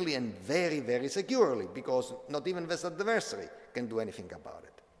 very quickly and very, very securely, because not even this adversary can do anything about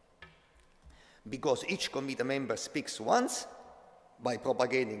it. Because each committee member speaks once by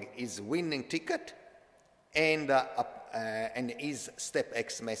propagating his winning ticket and his step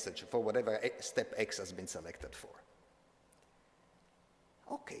X message for whatever step X has been selected for.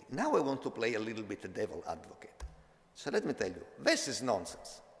 Okay, now I want to play a little bit the devil advocate. So let me tell you, this is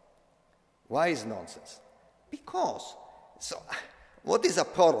nonsense. Why is nonsense? Because, what is a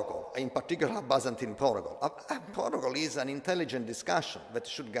protocol, in particular a Byzantine protocol? A protocol is an intelligent discussion that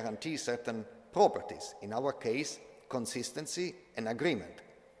should guarantee certain properties, in our case, consistency and agreement.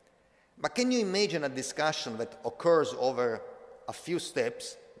 But can you imagine a discussion that occurs over a few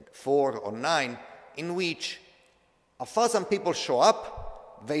steps, 4 or 9, in which 1,000 people show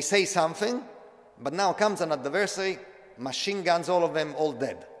up, they say something, but now comes an adversary, machine guns all of them, all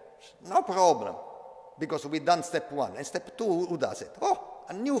dead. No problem, because we've done step 1. And step 2, who does it? Oh,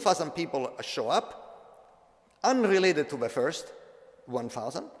 a new 1,000 people show up, unrelated to the first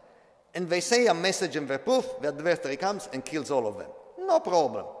 1,000, and they say a message in their proof, the adversary comes and kills all of them. No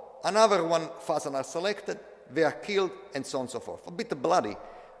problem. Another 1,000 are selected, they are killed, and so on and so forth. A bit bloody.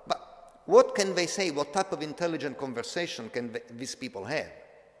 But what can they say? What type of intelligent conversation can these people have?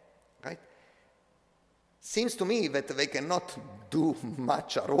 Right? Seems to me that they cannot do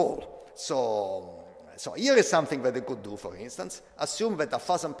much at all. So here is something that they could do, for instance. Assume that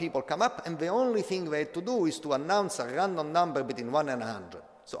 1,000 people come up, and the only thing they have to do is to announce a random number between 1 and 100.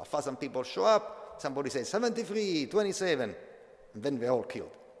 So 1,000 people show up, somebody says 73, 27, and then they're all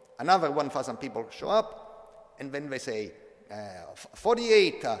killed. Another 1,000 people show up, and then they say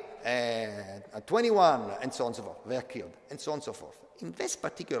 48, 21, and so on and so forth. They're killed, and so on and so forth. In this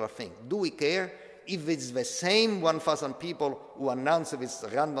particular thing, do we care if it's the same 1,000 people who announce this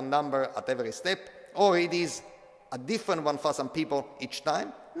random number at every step, or it is a different 1,000 people each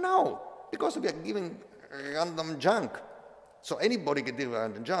time? No, because we are giving random junk. So anybody can do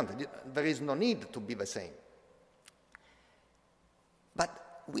random junk. There is no need to be the same.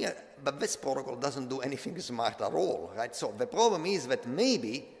 But this protocol doesn't do anything smart at all, right? So the problem is that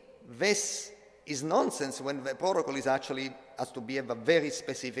maybe this is nonsense when the protocol is actually has to have a very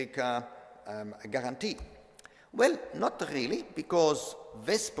specific guarantee. Well, not really, because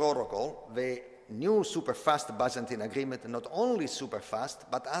this protocol, the new super fast Byzantine agreement, not only super fast,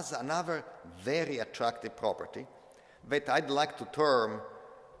 but has another very attractive property that I'd like to term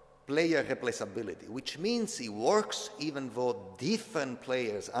player replaceability, which means it works even though different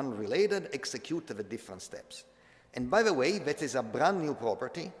players, unrelated, execute the different steps. And by the way, that is a brand new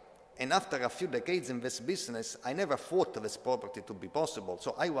property, and after a few decades in this business, I never thought this property to be possible,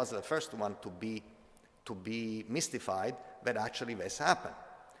 so I was the first one to be mystified that actually this happened.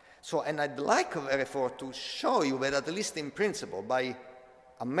 So, and I'd like, therefore, to show you that at least in principle, by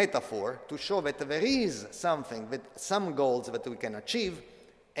a metaphor, to show that there is something, that some goals that we can achieve,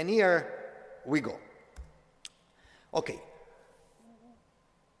 and here we go. Okay.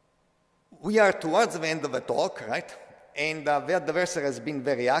 We are towards the end of the talk, right? And the adversary has been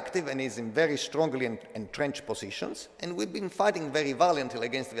very active and is in very strongly entrenched positions, and we've been fighting very valiantly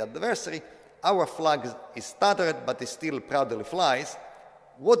against the adversary. Our flag is stuttered, but it still proudly flies.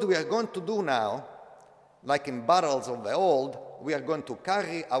 What we are going to do now, like in battles of the old, we are going to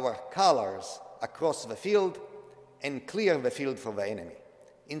carry our colors across the field and clear the field for the enemy.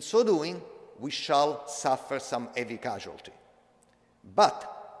 In so doing, we shall suffer some heavy casualty.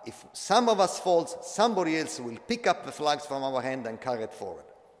 But if some of us falls, somebody else will pick up the flags from our hand and carry it forward.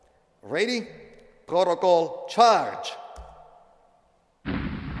 Ready? Protocol, charge!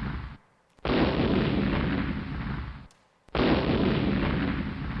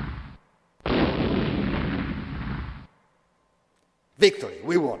 Victory,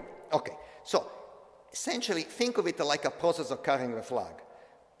 we won. Okay, so essentially think of it like a process of carrying the flag.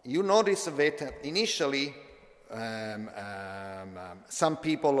 You notice that initially some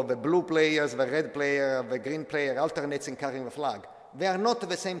people, the blue players, the red player, the green player alternates in carrying the flag. They are not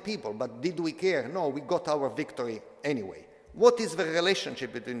the same people, but did we care? No, we got our victory anyway. What is the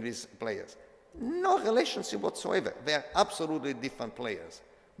relationship between these players? No relationship whatsoever. They are absolutely different players.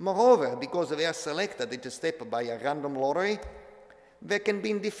 Moreover, because they are selected each step by a random lottery, they can be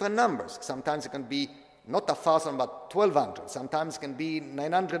in different numbers. Sometimes it can be not 1,000, but 1,200. Sometimes it can be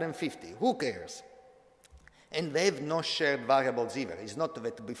 950. Who cares? And they have no shared variables either. It's not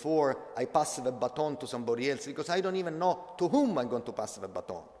that before I pass the baton to somebody else, because I don't even know to whom I'm going to pass the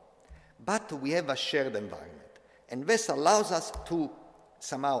baton. But we have a shared environment. And this allows us to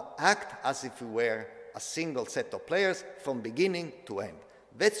somehow act as if we were a single set of players from beginning to end.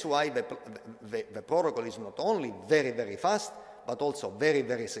 That's why the protocol is not only very, very fast, but also very,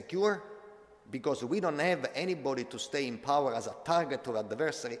 very secure, because we don't have anybody to stay in power as a target to the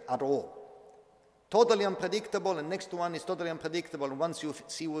adversary at all. Totally unpredictable, and next one is totally unpredictable, and once you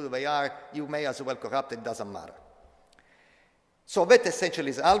see who they are, you may as well corrupt, it doesn't matter. So that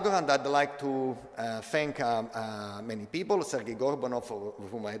essentially is Algorand. I'd like to thank many people, Sergei Gorbunov, with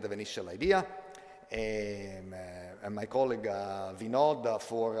whom I had the initial idea, and my colleague Vinod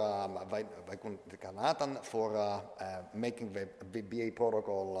for making the BA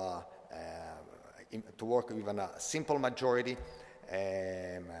protocol to work with a simple majority,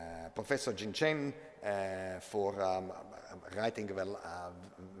 Professor Jin Chen for writing the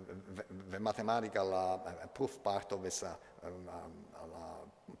mathematical proof part of this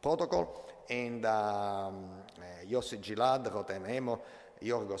protocol, and Yossi Gilad, Rotem Emo,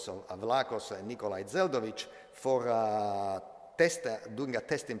 Yorgos Avlakos, and Nikolai Zeldovic for doing a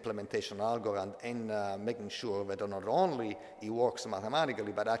test implementation of Algorand and making sure that not only it works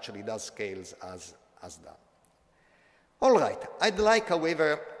mathematically, but actually does scales as done. All right, I'd like,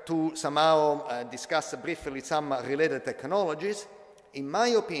 however, to somehow discuss briefly some related technologies. In my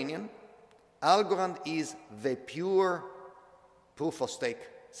opinion, Algorand is the pure proof-of-stake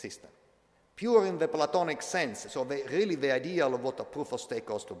system. Pure in the Platonic sense, so really the ideal of what a proof-of-stake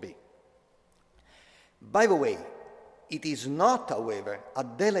ought to be. By the way, it is not, however, a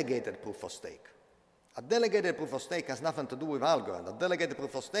delegated proof-of-stake. A delegated proof-of-stake has nothing to do with Algorand. A delegated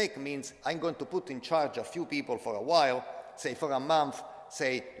proof-of-stake means I'm going to put in charge a few people for a while, say for a month,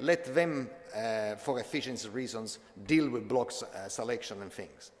 say let them, for efficiency reasons, deal with blocks selection and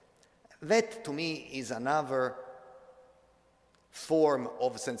things. That, to me, is another form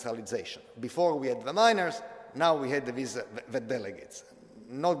of centralization. Before we had the miners, now we had the delegates.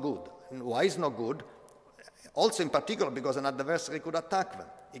 Not good. Why is not good? Also in particular because an adversary could attack them.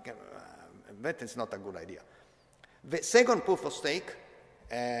 That is not a good idea. The second proof of stake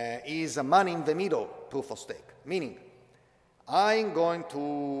is a money in the middle proof of stake, meaning I'm going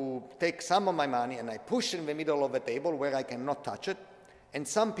to take some of my money and I push in the middle of the table where I cannot touch it, and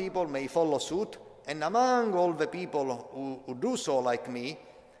some people may follow suit, and among all the people who do so like me,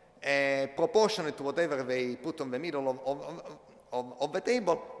 proportionate to whatever they put on the middle of the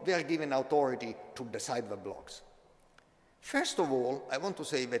table, they are given authority to decide the blocks. First of all, I want to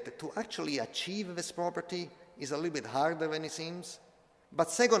say that to actually achieve this property is a little bit harder than it seems.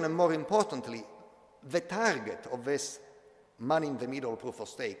 But second, and more importantly, the target of this money in the middle proof of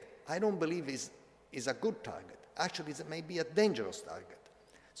stake, I don't believe is a good target. Actually, it may be a dangerous target.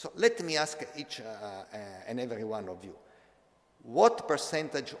 So let me ask each and every one of you, what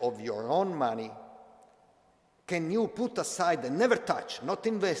percentage of your own money can you put aside and never touch, not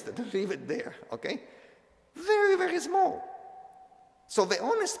invest it, leave it there, okay? Very, very small. So the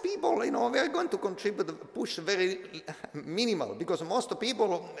honest people, you know, they're going to contribute, push very minimal, because most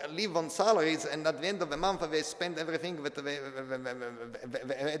people live on salaries, and at the end of the month they spend everything at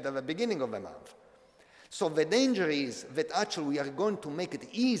the beginning of the month. So the danger is that actually we are going to make it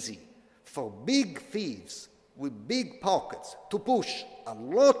easy for big thieves with big pockets to push a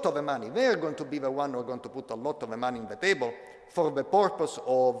lot of the money. They are going to be the one who are going to put a lot of the money on the table for the purpose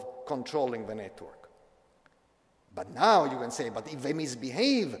of controlling the network. But now you can say, but if they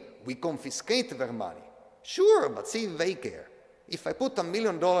misbehave, we confiscate their money. Sure, but see if they care. If I put $1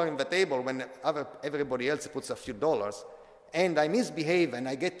 million in the table when everybody else puts a few dollars, and I misbehave and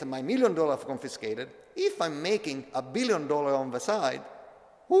I get my $1 million confiscated, if I'm making $1 billion on the side,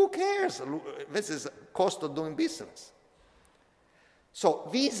 who cares? This is cost of doing business. So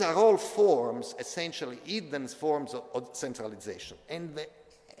these are all forms, essentially hidden forms of centralization. And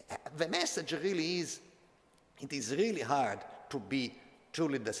the message really is, it is really hard to be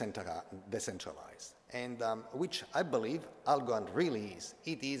truly decentralized, and which I believe Algorand really is.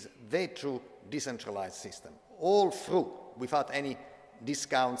 It is the true decentralized system, all through, without any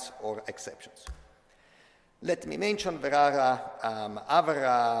discounts or exceptions. Let me mention there are other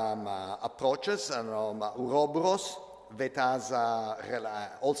approaches, Ouroboros, that has,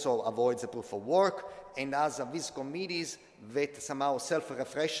 also avoids the proof of work, and has these committees that somehow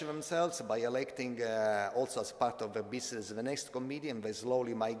self-refresh themselves by electing also as part of their business the next committee, and they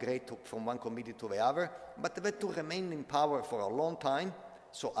slowly migrate from one committee to the other, but they to remain in power for a long time,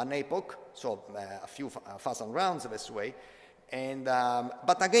 so an epoch, so a few thousand rounds this way, and,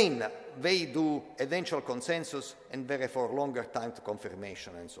 but again, they do eventual consensus and therefore longer time to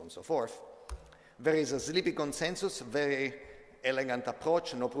confirmation and so on and so forth. There is a sleepy consensus, very elegant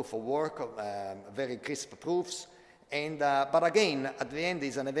approach, no proof of work, very crisp proofs, and, but again, at the end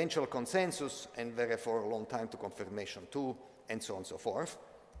is an eventual consensus and therefore a long time to confirmation too, and so on and so forth.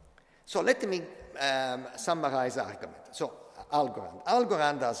 So let me summarize the argument. So Algorand.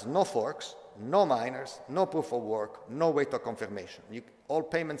 Algorand has no forks, no miners, no proof of work, no way to confirmation. All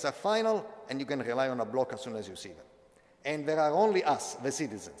payments are final, and you can rely on a block as soon as you see them. And there are only us, the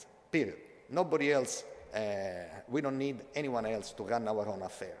citizens, period. Nobody else, we don't need anyone else to run our own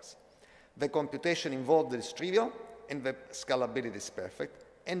affairs. The computation involved is trivial, and the scalability is perfect,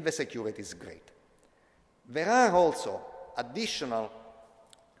 and the security is great. There are also additional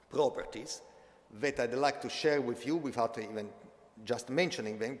properties that I'd like to share with you without even just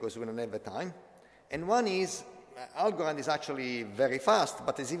mentioning them, because we don't have the time. And one is, Algorand is actually very fast,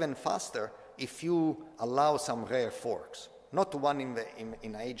 but it's even faster if you allow some rare forks. Not one in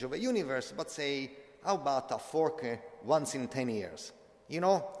the age of the universe, but say, how about a fork once in 10 years? You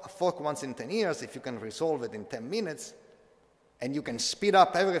know, a fork once in 10 years, if you can resolve it in 10 minutes, and you can speed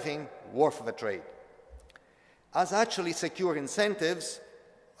up everything, worth the trade. As actually secure incentives,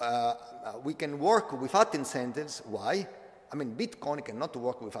 we can work without incentives. Why? I mean, Bitcoin cannot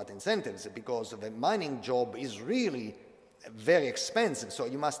work without incentives because the mining job is really very expensive, so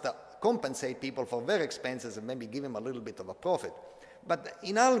you must compensate people for their expenses and maybe give them a little bit of a profit. But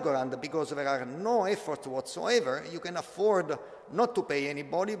in Algorand, because there are no efforts whatsoever, you can afford not to pay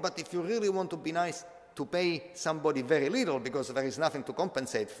anybody, but if you really want to be nice, to pay somebody very little because there is nothing to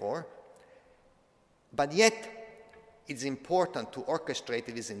compensate for. But yet, it's important to orchestrate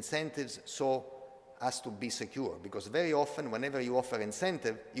these incentives so as to be secure, because very often, whenever you offer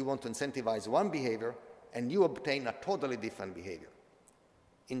incentive, you want to incentivize one behavior, and you obtain a totally different behavior.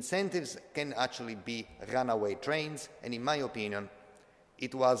 Incentives can actually be runaway trains, and in my opinion,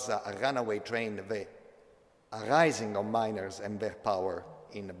 it was a runaway train, the rising of miners and their power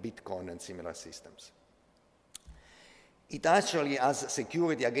in Bitcoin and similar systems. It actually has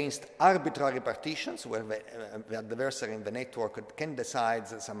security against arbitrary partitions, where the adversary in the network can decide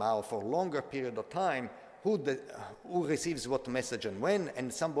somehow for a longer period of time who receives what message and when,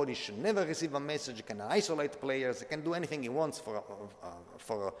 and somebody should never receive a message, can isolate players, can do anything he wants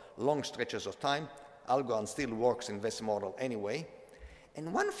for long stretches of time. Algorand still works in this model anyway.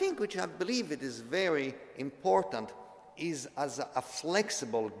 And one thing which I believe it is very important is as a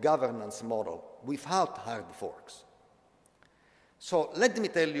flexible governance model without hard forks. So let me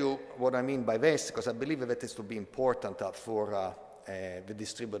tell you what I mean by this, because I believe that is to be important for the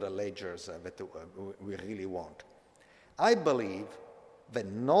distributed ledgers that we really want. I believe that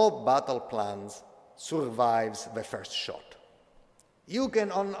no battle plans survives the first shot. You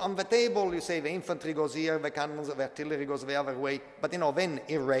can, on the table, you say the infantry goes here, the cannons, the artillery goes the other way, but when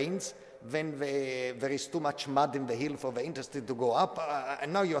it rains, when there is too much mud in the hill for the industry to go up,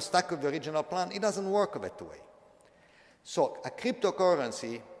 and now you're stuck with the original plan, it doesn't work that way. So a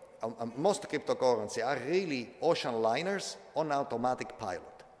cryptocurrency, most cryptocurrencies are really ocean liners on automatic pilot.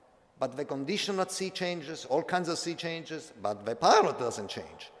 But the condition at sea changes, all kinds of sea changes, but the pilot doesn't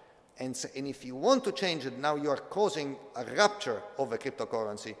change. And if you want to change it, now you are causing a rupture of a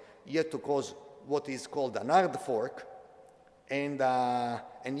cryptocurrency. You have to cause what is called an hard fork. And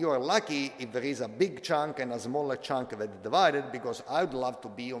you are lucky if there is a big chunk and a smaller chunk that is divided, because I would love to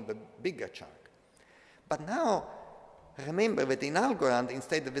be on the bigger chunk. But now, remember that in Algorand,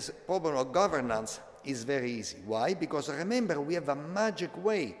 instead of this problem of governance is very easy. Why? Because remember, we have a magic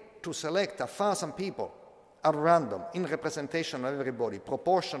way to select 1,000 people at random in representation of everybody,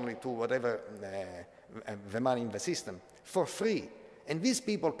 proportionally to whatever the money in the system, for free. And these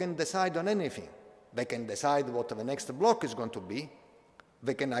people can decide on anything. They can decide what the next block is going to be,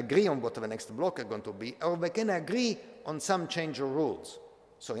 they can agree on what the next block is going to be, or they can agree on some change of rules.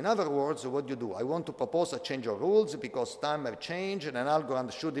 So in other words, what you do, I want to propose a change of rules because time has changed and an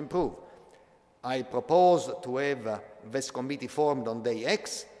Algorand should improve. I propose to have this committee formed on day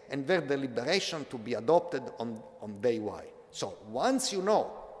X and their deliberation to be adopted on day Y. So once you know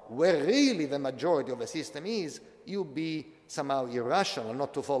where really the majority of the system is, you'll be somehow irrational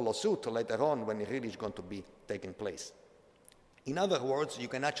not to follow suit later on when it really is going to be taking place. In other words, you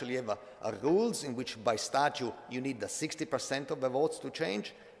can actually have a rules in which by statute you need the 60% of the votes to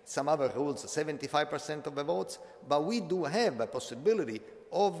change, some other rules 75% of the votes, but we do have a possibility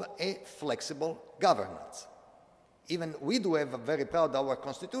of a flexible governance. Even we do have very proud of our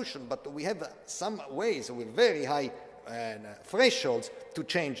constitution, but we have some ways with very high thresholds to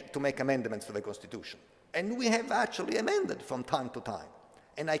change, to make amendments to the constitution. And we have actually amended from time to time.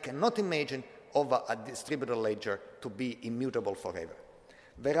 And I cannot imagine of a distributed ledger to be immutable forever.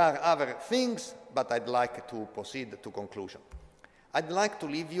 There are other things, but I'd like to proceed to conclusion. I'd like to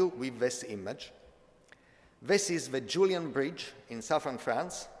leave you with this image. This is the Julian Bridge in southern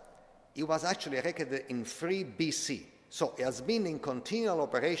France. It was actually erected in 3 BC. So it has been in continual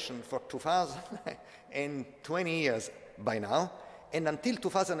operation for 2,020 years by now. And until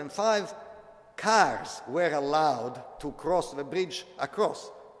 2005, cars were allowed to cross the bridge across.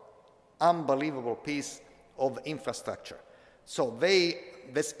 Unbelievable piece of infrastructure. So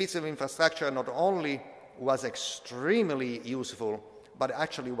this piece of infrastructure not only was extremely useful, but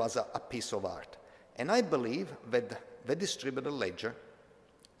actually was a piece of art. And I believe that the distributed ledger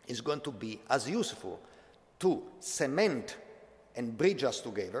is going to be as useful to cement and bridge us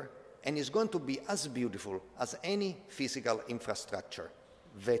together, and is going to be as beautiful as any physical infrastructure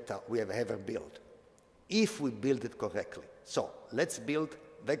that we have ever built, if we build it correctly. So let's build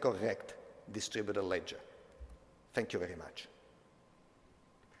the correct distributed ledger. Thank you very much.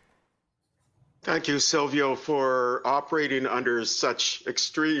 Thank you, Silvio, for operating under such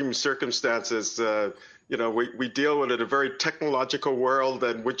extreme circumstances. We deal with a very technological world,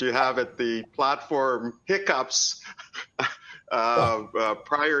 and what you have at the platform hiccups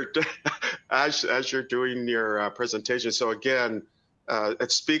prior to as you're doing your presentation. So again,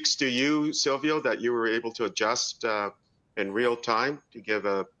 it speaks to you, Silvio, that you were able to adjust in real time to give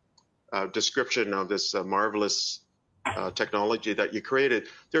a description of this marvelous technology that you created.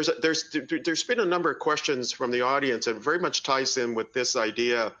 There's been a number of questions from the audience, and very much ties in with this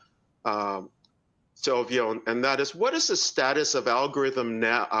idea, Silvio, and that is, what is the status of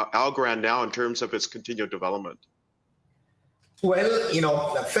Algorand now in terms of its continued development?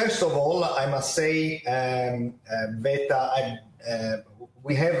 Well, first of all, I must say that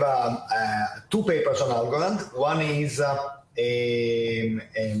we have 2 papers on Algorand. One is a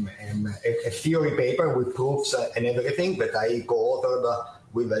theory paper with proofs and everything that I co-authored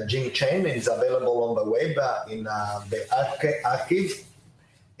with Jing Chen, and is available on the web in the archive.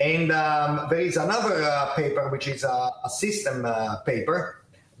 And there is another paper, which is a system paper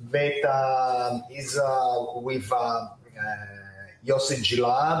that is with Yossi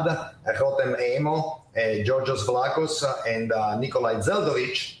Gilad, Rotem Emo, Georgios Vlachos, and Nikolai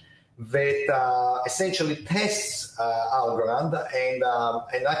Zeldovich, that essentially tests Algorand and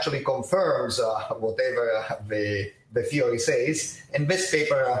actually confirms whatever the theory says. And this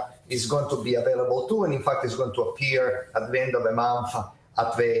paper is going to be available too, and in fact is going to appear at the end of the month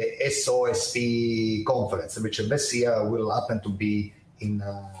at the SOSP conference, which this year will happen to be in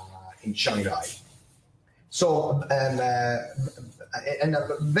Shanghai. So, that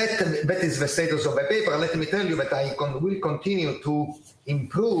is the status of the paper. Let me tell you that I will continue to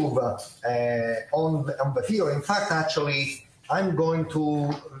improve on the theory. In fact, actually,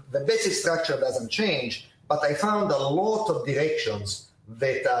 the basic structure doesn't change, but I found a lot of directions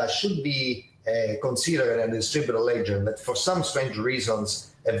that should be considered in the distributed ledger that for some strange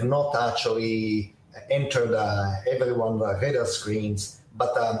reasons have not actually entered everyone's radar screens,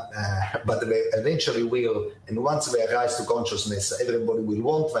 but they eventually will, and once they rise to consciousness, everybody will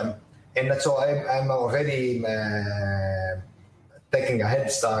want them. And so I'm already taking a head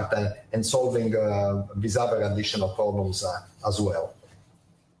start and solving these other additional problems as well.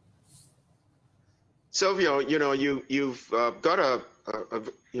 Silvio, you've got a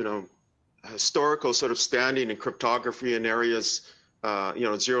historical sort of standing in cryptography in areas,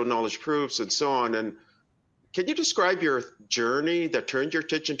 zero knowledge proofs and so on. And can you describe your journey that turned your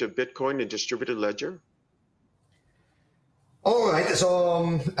attention to Bitcoin and distributed ledger? All right.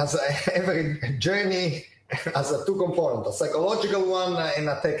 So as every journey has two components, a psychological one and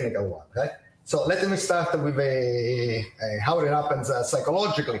a technical one, right? So let me start with how it happens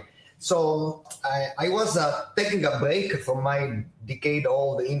psychologically. So I was taking a break from my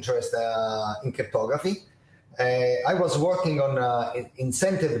decade-old interest in cryptography. I was working on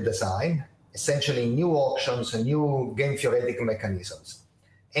incentive design, essentially new auctions and new game theoretic mechanisms.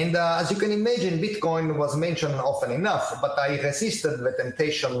 And as you can imagine, Bitcoin was mentioned often enough, but I resisted the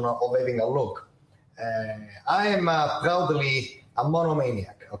temptation of having a look. I am proudly a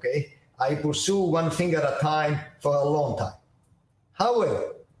monomaniac, okay? I pursue one thing at a time for a long time.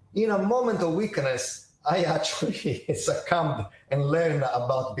 However, in a moment of weakness, I actually succumbed and learned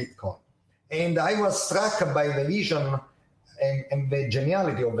about Bitcoin. And I was struck by the vision and the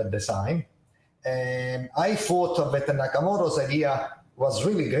geniality of the design. And I thought that Nakamoto's idea was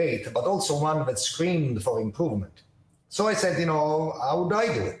really great, but also one that screamed for improvement. So I said, how would I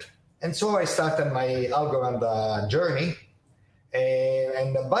do it? And so I started my Algorand journey.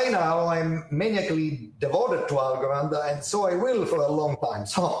 And by now, I'm maniacally devoted to Algorand, and so I will for a long time.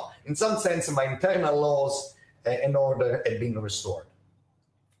 So in some sense, my internal laws and order have been restored.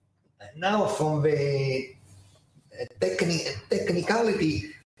 Now, from the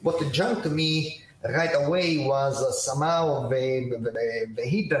technicality, what jumped to me right away was somehow the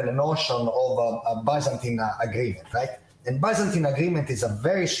hidden notion of a Byzantine agreement, right? And Byzantine agreement is a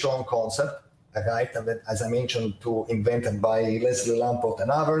very strong concept, right? As I mentioned, invented by Leslie Lamport and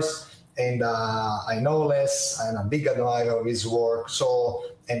others. And I know Les, and a big admirer of his work. So,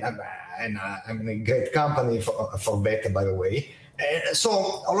 and I'm in a great company for that, by the way. So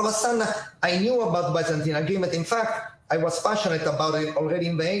all of a sudden, I knew about Byzantine agreement. In fact, I was passionate about it already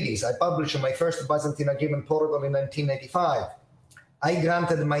in the 80s. I published my first Byzantine agreement protocol in 1985. I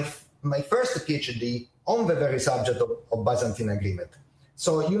granted my first PhD on the very subject of Byzantine agreement.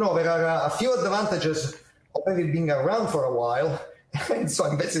 So, there are a few advantages of having been around for a while. And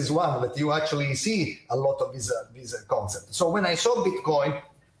so this is one that you actually see a lot of these concepts. So when I saw Bitcoin,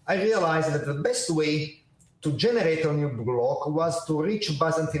 I realized that the best way to generate a new block was to reach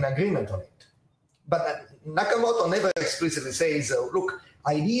Byzantine agreement on it. But Nakamoto never explicitly says, look,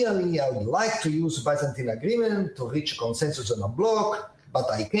 ideally, I would like to use Byzantine agreement to reach consensus on a block, but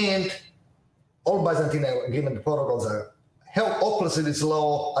I can't. All Byzantine agreement protocols are hopelessly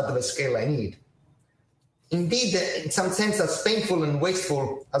slow at the scale I need. Indeed, in some sense, as painful and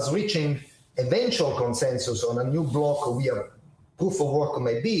wasteful as reaching eventual consensus on a new block via proof of work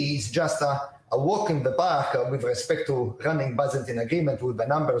may be, is just a walk in the park with respect to running Byzantine agreement with the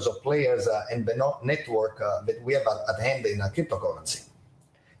numbers of players and the network that we have at hand in a cryptocurrency.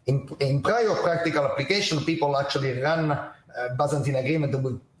 In prior practical application, people actually run Byzantine agreement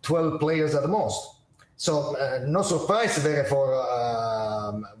with 12 players at most. So no surprise, therefore,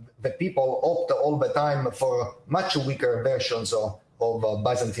 that people opt all the time for much weaker versions of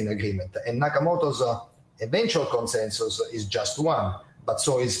Byzantine agreement. And Nakamoto's eventual consensus is just one, but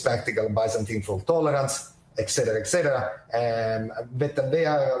so is practical Byzantine fault tolerance, etc., but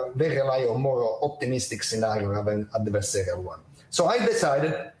they rely on more optimistic scenario rather than adversarial one. So I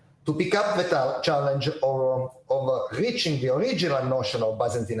decided to pick up the challenge of reaching the original notion of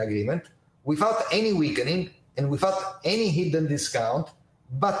Byzantine agreement without any weakening and without any hidden discount,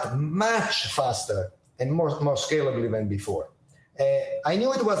 but much faster and more scalably than before. I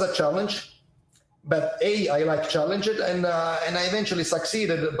knew it was a challenge, but I like challenging, and I eventually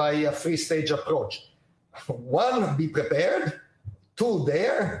succeeded by a three-stage approach. One, be prepared. two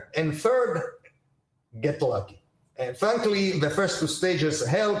there, and third, get lucky. And frankly, the first two stages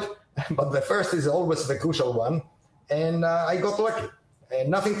help, but the first is always the crucial one. And I got lucky. And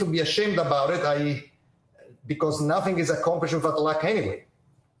nothing to be ashamed about it, because nothing is accomplished without luck anyway.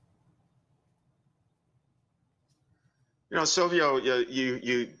 You know, Silvio,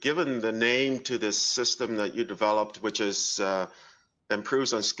 you given the name to this system that you developed, which is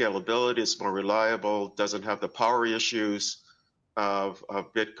improves on scalability, it's more reliable, doesn't have the power issues of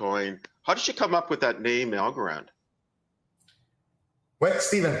Bitcoin. How did you come up with that name, Algorand? Well,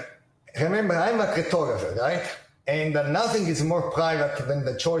 Stephen, remember, I'm a cryptographer, right? And nothing is more private than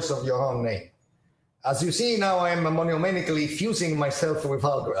the choice of your own name. As you see now, I'm monumentally fusing myself with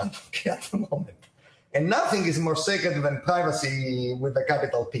Algorand at the moment. And nothing is more sacred than privacy with a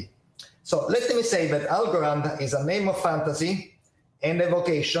capital P. So let me say that Algorand is a name of fantasy and a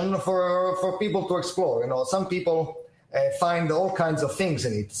vocation for people to explore. You know, some people find all kinds of things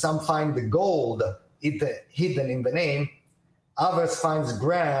in it. Some find the gold hidden in the name. Others find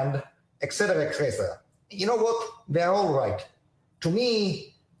grand, etc., etc. You know what? They're all right. To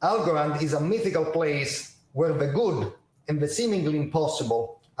me, Algorand is a mythical place where the good and the seemingly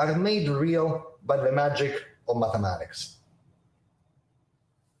impossible are made real by the magic of mathematics.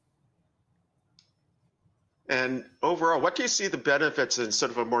 And overall, what do you see the benefits, in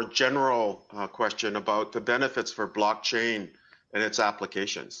sort of a more general question about the benefits for blockchain and its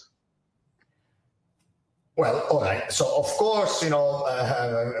applications? Well, all right. So, of course, you know,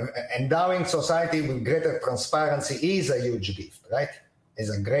 endowing society with greater transparency is a huge gift, right? It's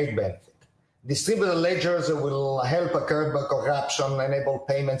a great benefit. Distributed ledgers will help curb corruption, enable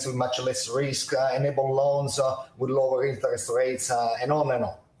payments with much less risk, enable loans with lower interest rates, and on and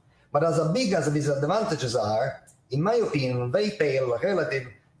on. But as big as these advantages are, in my opinion, they pale relative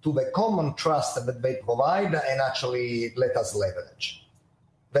to the common trust that they provide and actually let us leverage.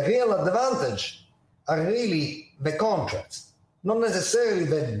 The real advantage are really the contracts, not necessarily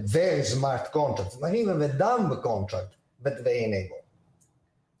the very smart contracts, but even the dumb contract that they enable.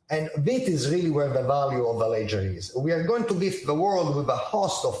 And this is really where the value of the ledger is. We are going to gift the world with a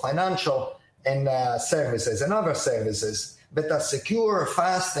host of financial and services and other services that are secure,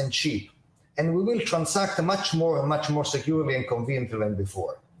 fast, and cheap. And we will transact much more securely and conveniently than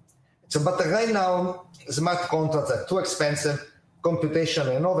before. So, but right now, smart contracts are too expensive, computation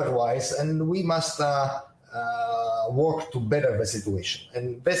and otherwise, and we must work to better the situation.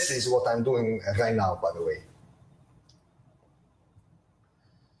 And this is what I'm doing right now, by the way.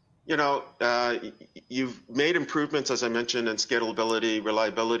 You know, you've made improvements, as I mentioned, in scalability,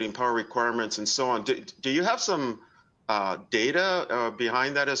 reliability, and power requirements, and so on. Do you have some data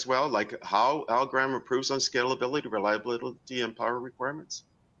behind that as well, like how Algorand improves on scalability, reliability, and power requirements?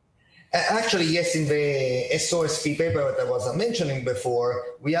 Actually, yes, in the SOSP paper that I was mentioning before,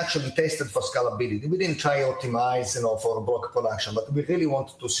 we actually tested for scalability. We didn't try optimize, you know, for block production, but we really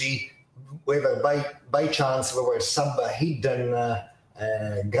wanted to see whether by chance there were some hidden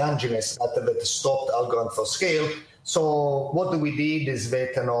grunginess that stopped Algorand for scale. So what we did is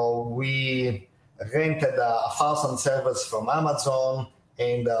that, you know, we rented 1,000 servers from Amazon,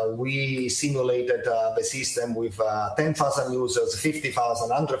 and we simulated the system with 10,000 users, 50,000,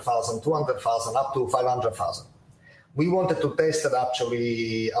 100,000, 200,000, up to 500,000. We wanted to test it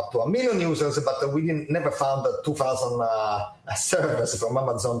actually up to 1 million users, but we never found 2,000 servers from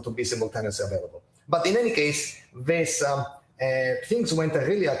Amazon to be simultaneously available. But in any case, this things went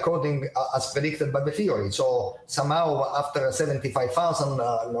really according as predicted by the theory. So somehow after 75,000,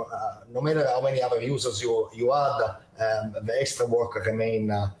 no matter how many other users you add, the extra work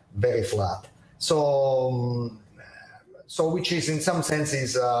remain very flat. So which is in some sense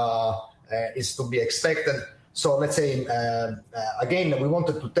is to be expected. So let's say, again, we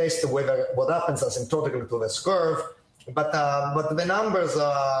wanted to test whether what happens asymptotically to this curve, but the numbers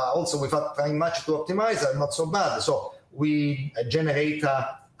also, without trying much to optimize, are not so bad. So we generate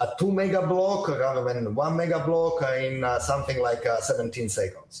a 2 mega block rather than 1 mega block in something like 17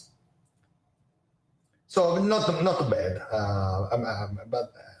 seconds. So not bad,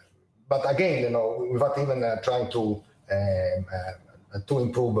 but again, you know, without even trying to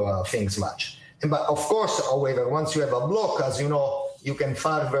improve things much. But of course, however, once you have a block, as you know, you can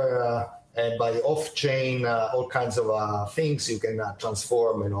further by off-chain all kinds of things. You can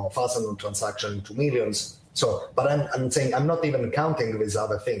transform, you know, 1,000 transactions into millions. So, but I'm saying I'm not even counting these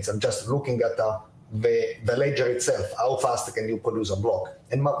other things. I'm just looking at the ledger itself. How fast can you produce a block?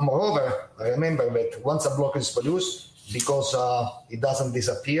 And moreover, remember that once a block is produced, because it doesn't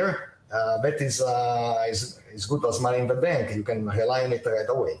disappear, that is as good as money in the bank. You can rely on it right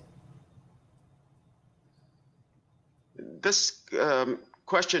away. this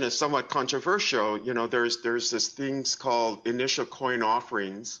question is somewhat controversial. You know, there's this things called initial coin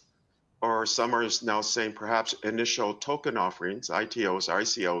offerings, or some are now saying perhaps initial token offerings, ITOs,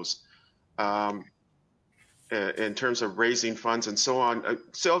 ICOs, in terms of raising funds and so on.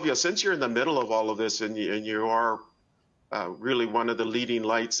 Silvio, since you're in the middle of all of this and you are really one of the leading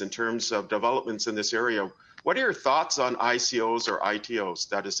lights in terms of developments in this area, what are your thoughts on ICOs or ITOs,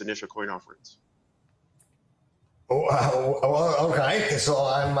 that is initial coin offerings? All right, so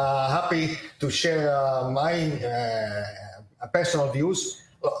I'm happy to share my personal views.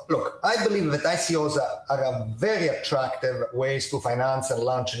 Look, I believe that ICOs are a very attractive ways to finance and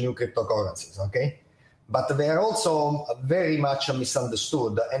launch new cryptocurrencies, okay? But they are also very much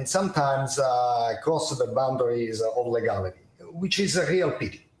misunderstood and sometimes cross the boundaries of legality, which is a real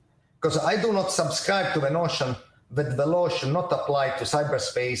pity. Because I do not subscribe to the notion that the law should not apply to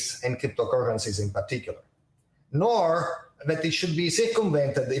cyberspace and cryptocurrencies in particular, nor that it should be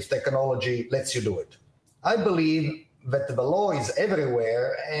circumvented if technology lets you do it. I believe that the law is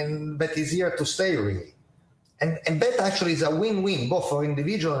everywhere and that is here to stay, really. And that actually is a win-win, both for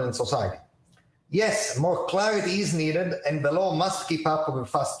individual and society. Yes, more clarity is needed and the law must keep up with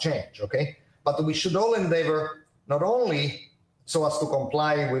fast change, okay? But we should all endeavor not only so as to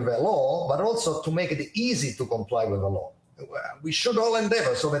comply with the law, but also to make it easy to comply with the law. We should all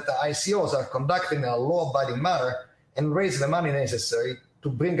endeavor so that the ICOs are conducted in a law-abiding manner and raise the money necessary to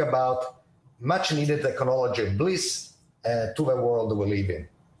bring about much-needed technology bliss to the world we live in.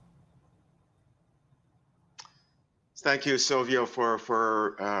 Thank you, Silvio,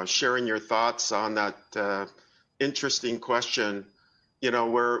 for sharing your thoughts on that interesting question. You know,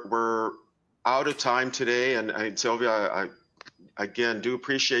 we're out of time today, and Silvio, I again do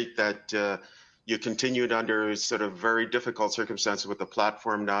appreciate that you continued under sort of very difficult circumstances with the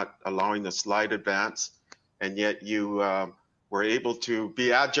platform not allowing the slide advance, and yet you were able to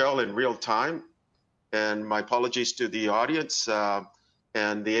be agile in real time. And my apologies to the audience,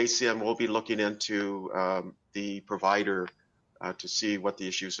 and the ACM will be looking into the provider to see what the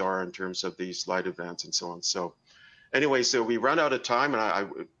issues are in terms of the slide advance and so on. So anyway, so we run out of time, and I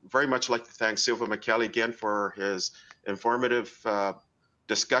would very much like to thank Silvio Micali again for his informative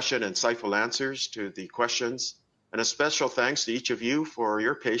discussion and insightful answers to the questions. And a special thanks to each of you for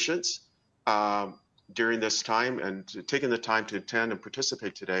your patience during this time and taking the time to attend and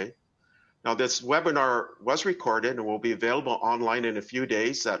participate today. Now, this webinar was recorded and will be available online in a few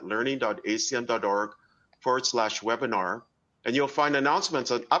days at learning.acm.org/webinar. And you'll find announcements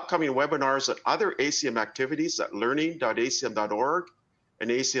on upcoming webinars and other ACM activities at learning.acm.org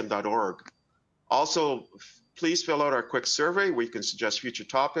and acm.org. Also, please fill out our quick survey where you can suggest future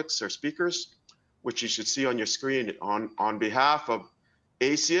topics or speakers, which you should see on your screen. On behalf of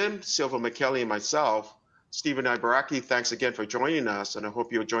ACM, Silvio Micali, and myself, Stephen Ibaraki, thanks again for joining us, and I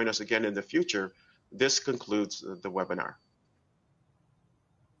hope you'll join us again in the future. This concludes the webinar.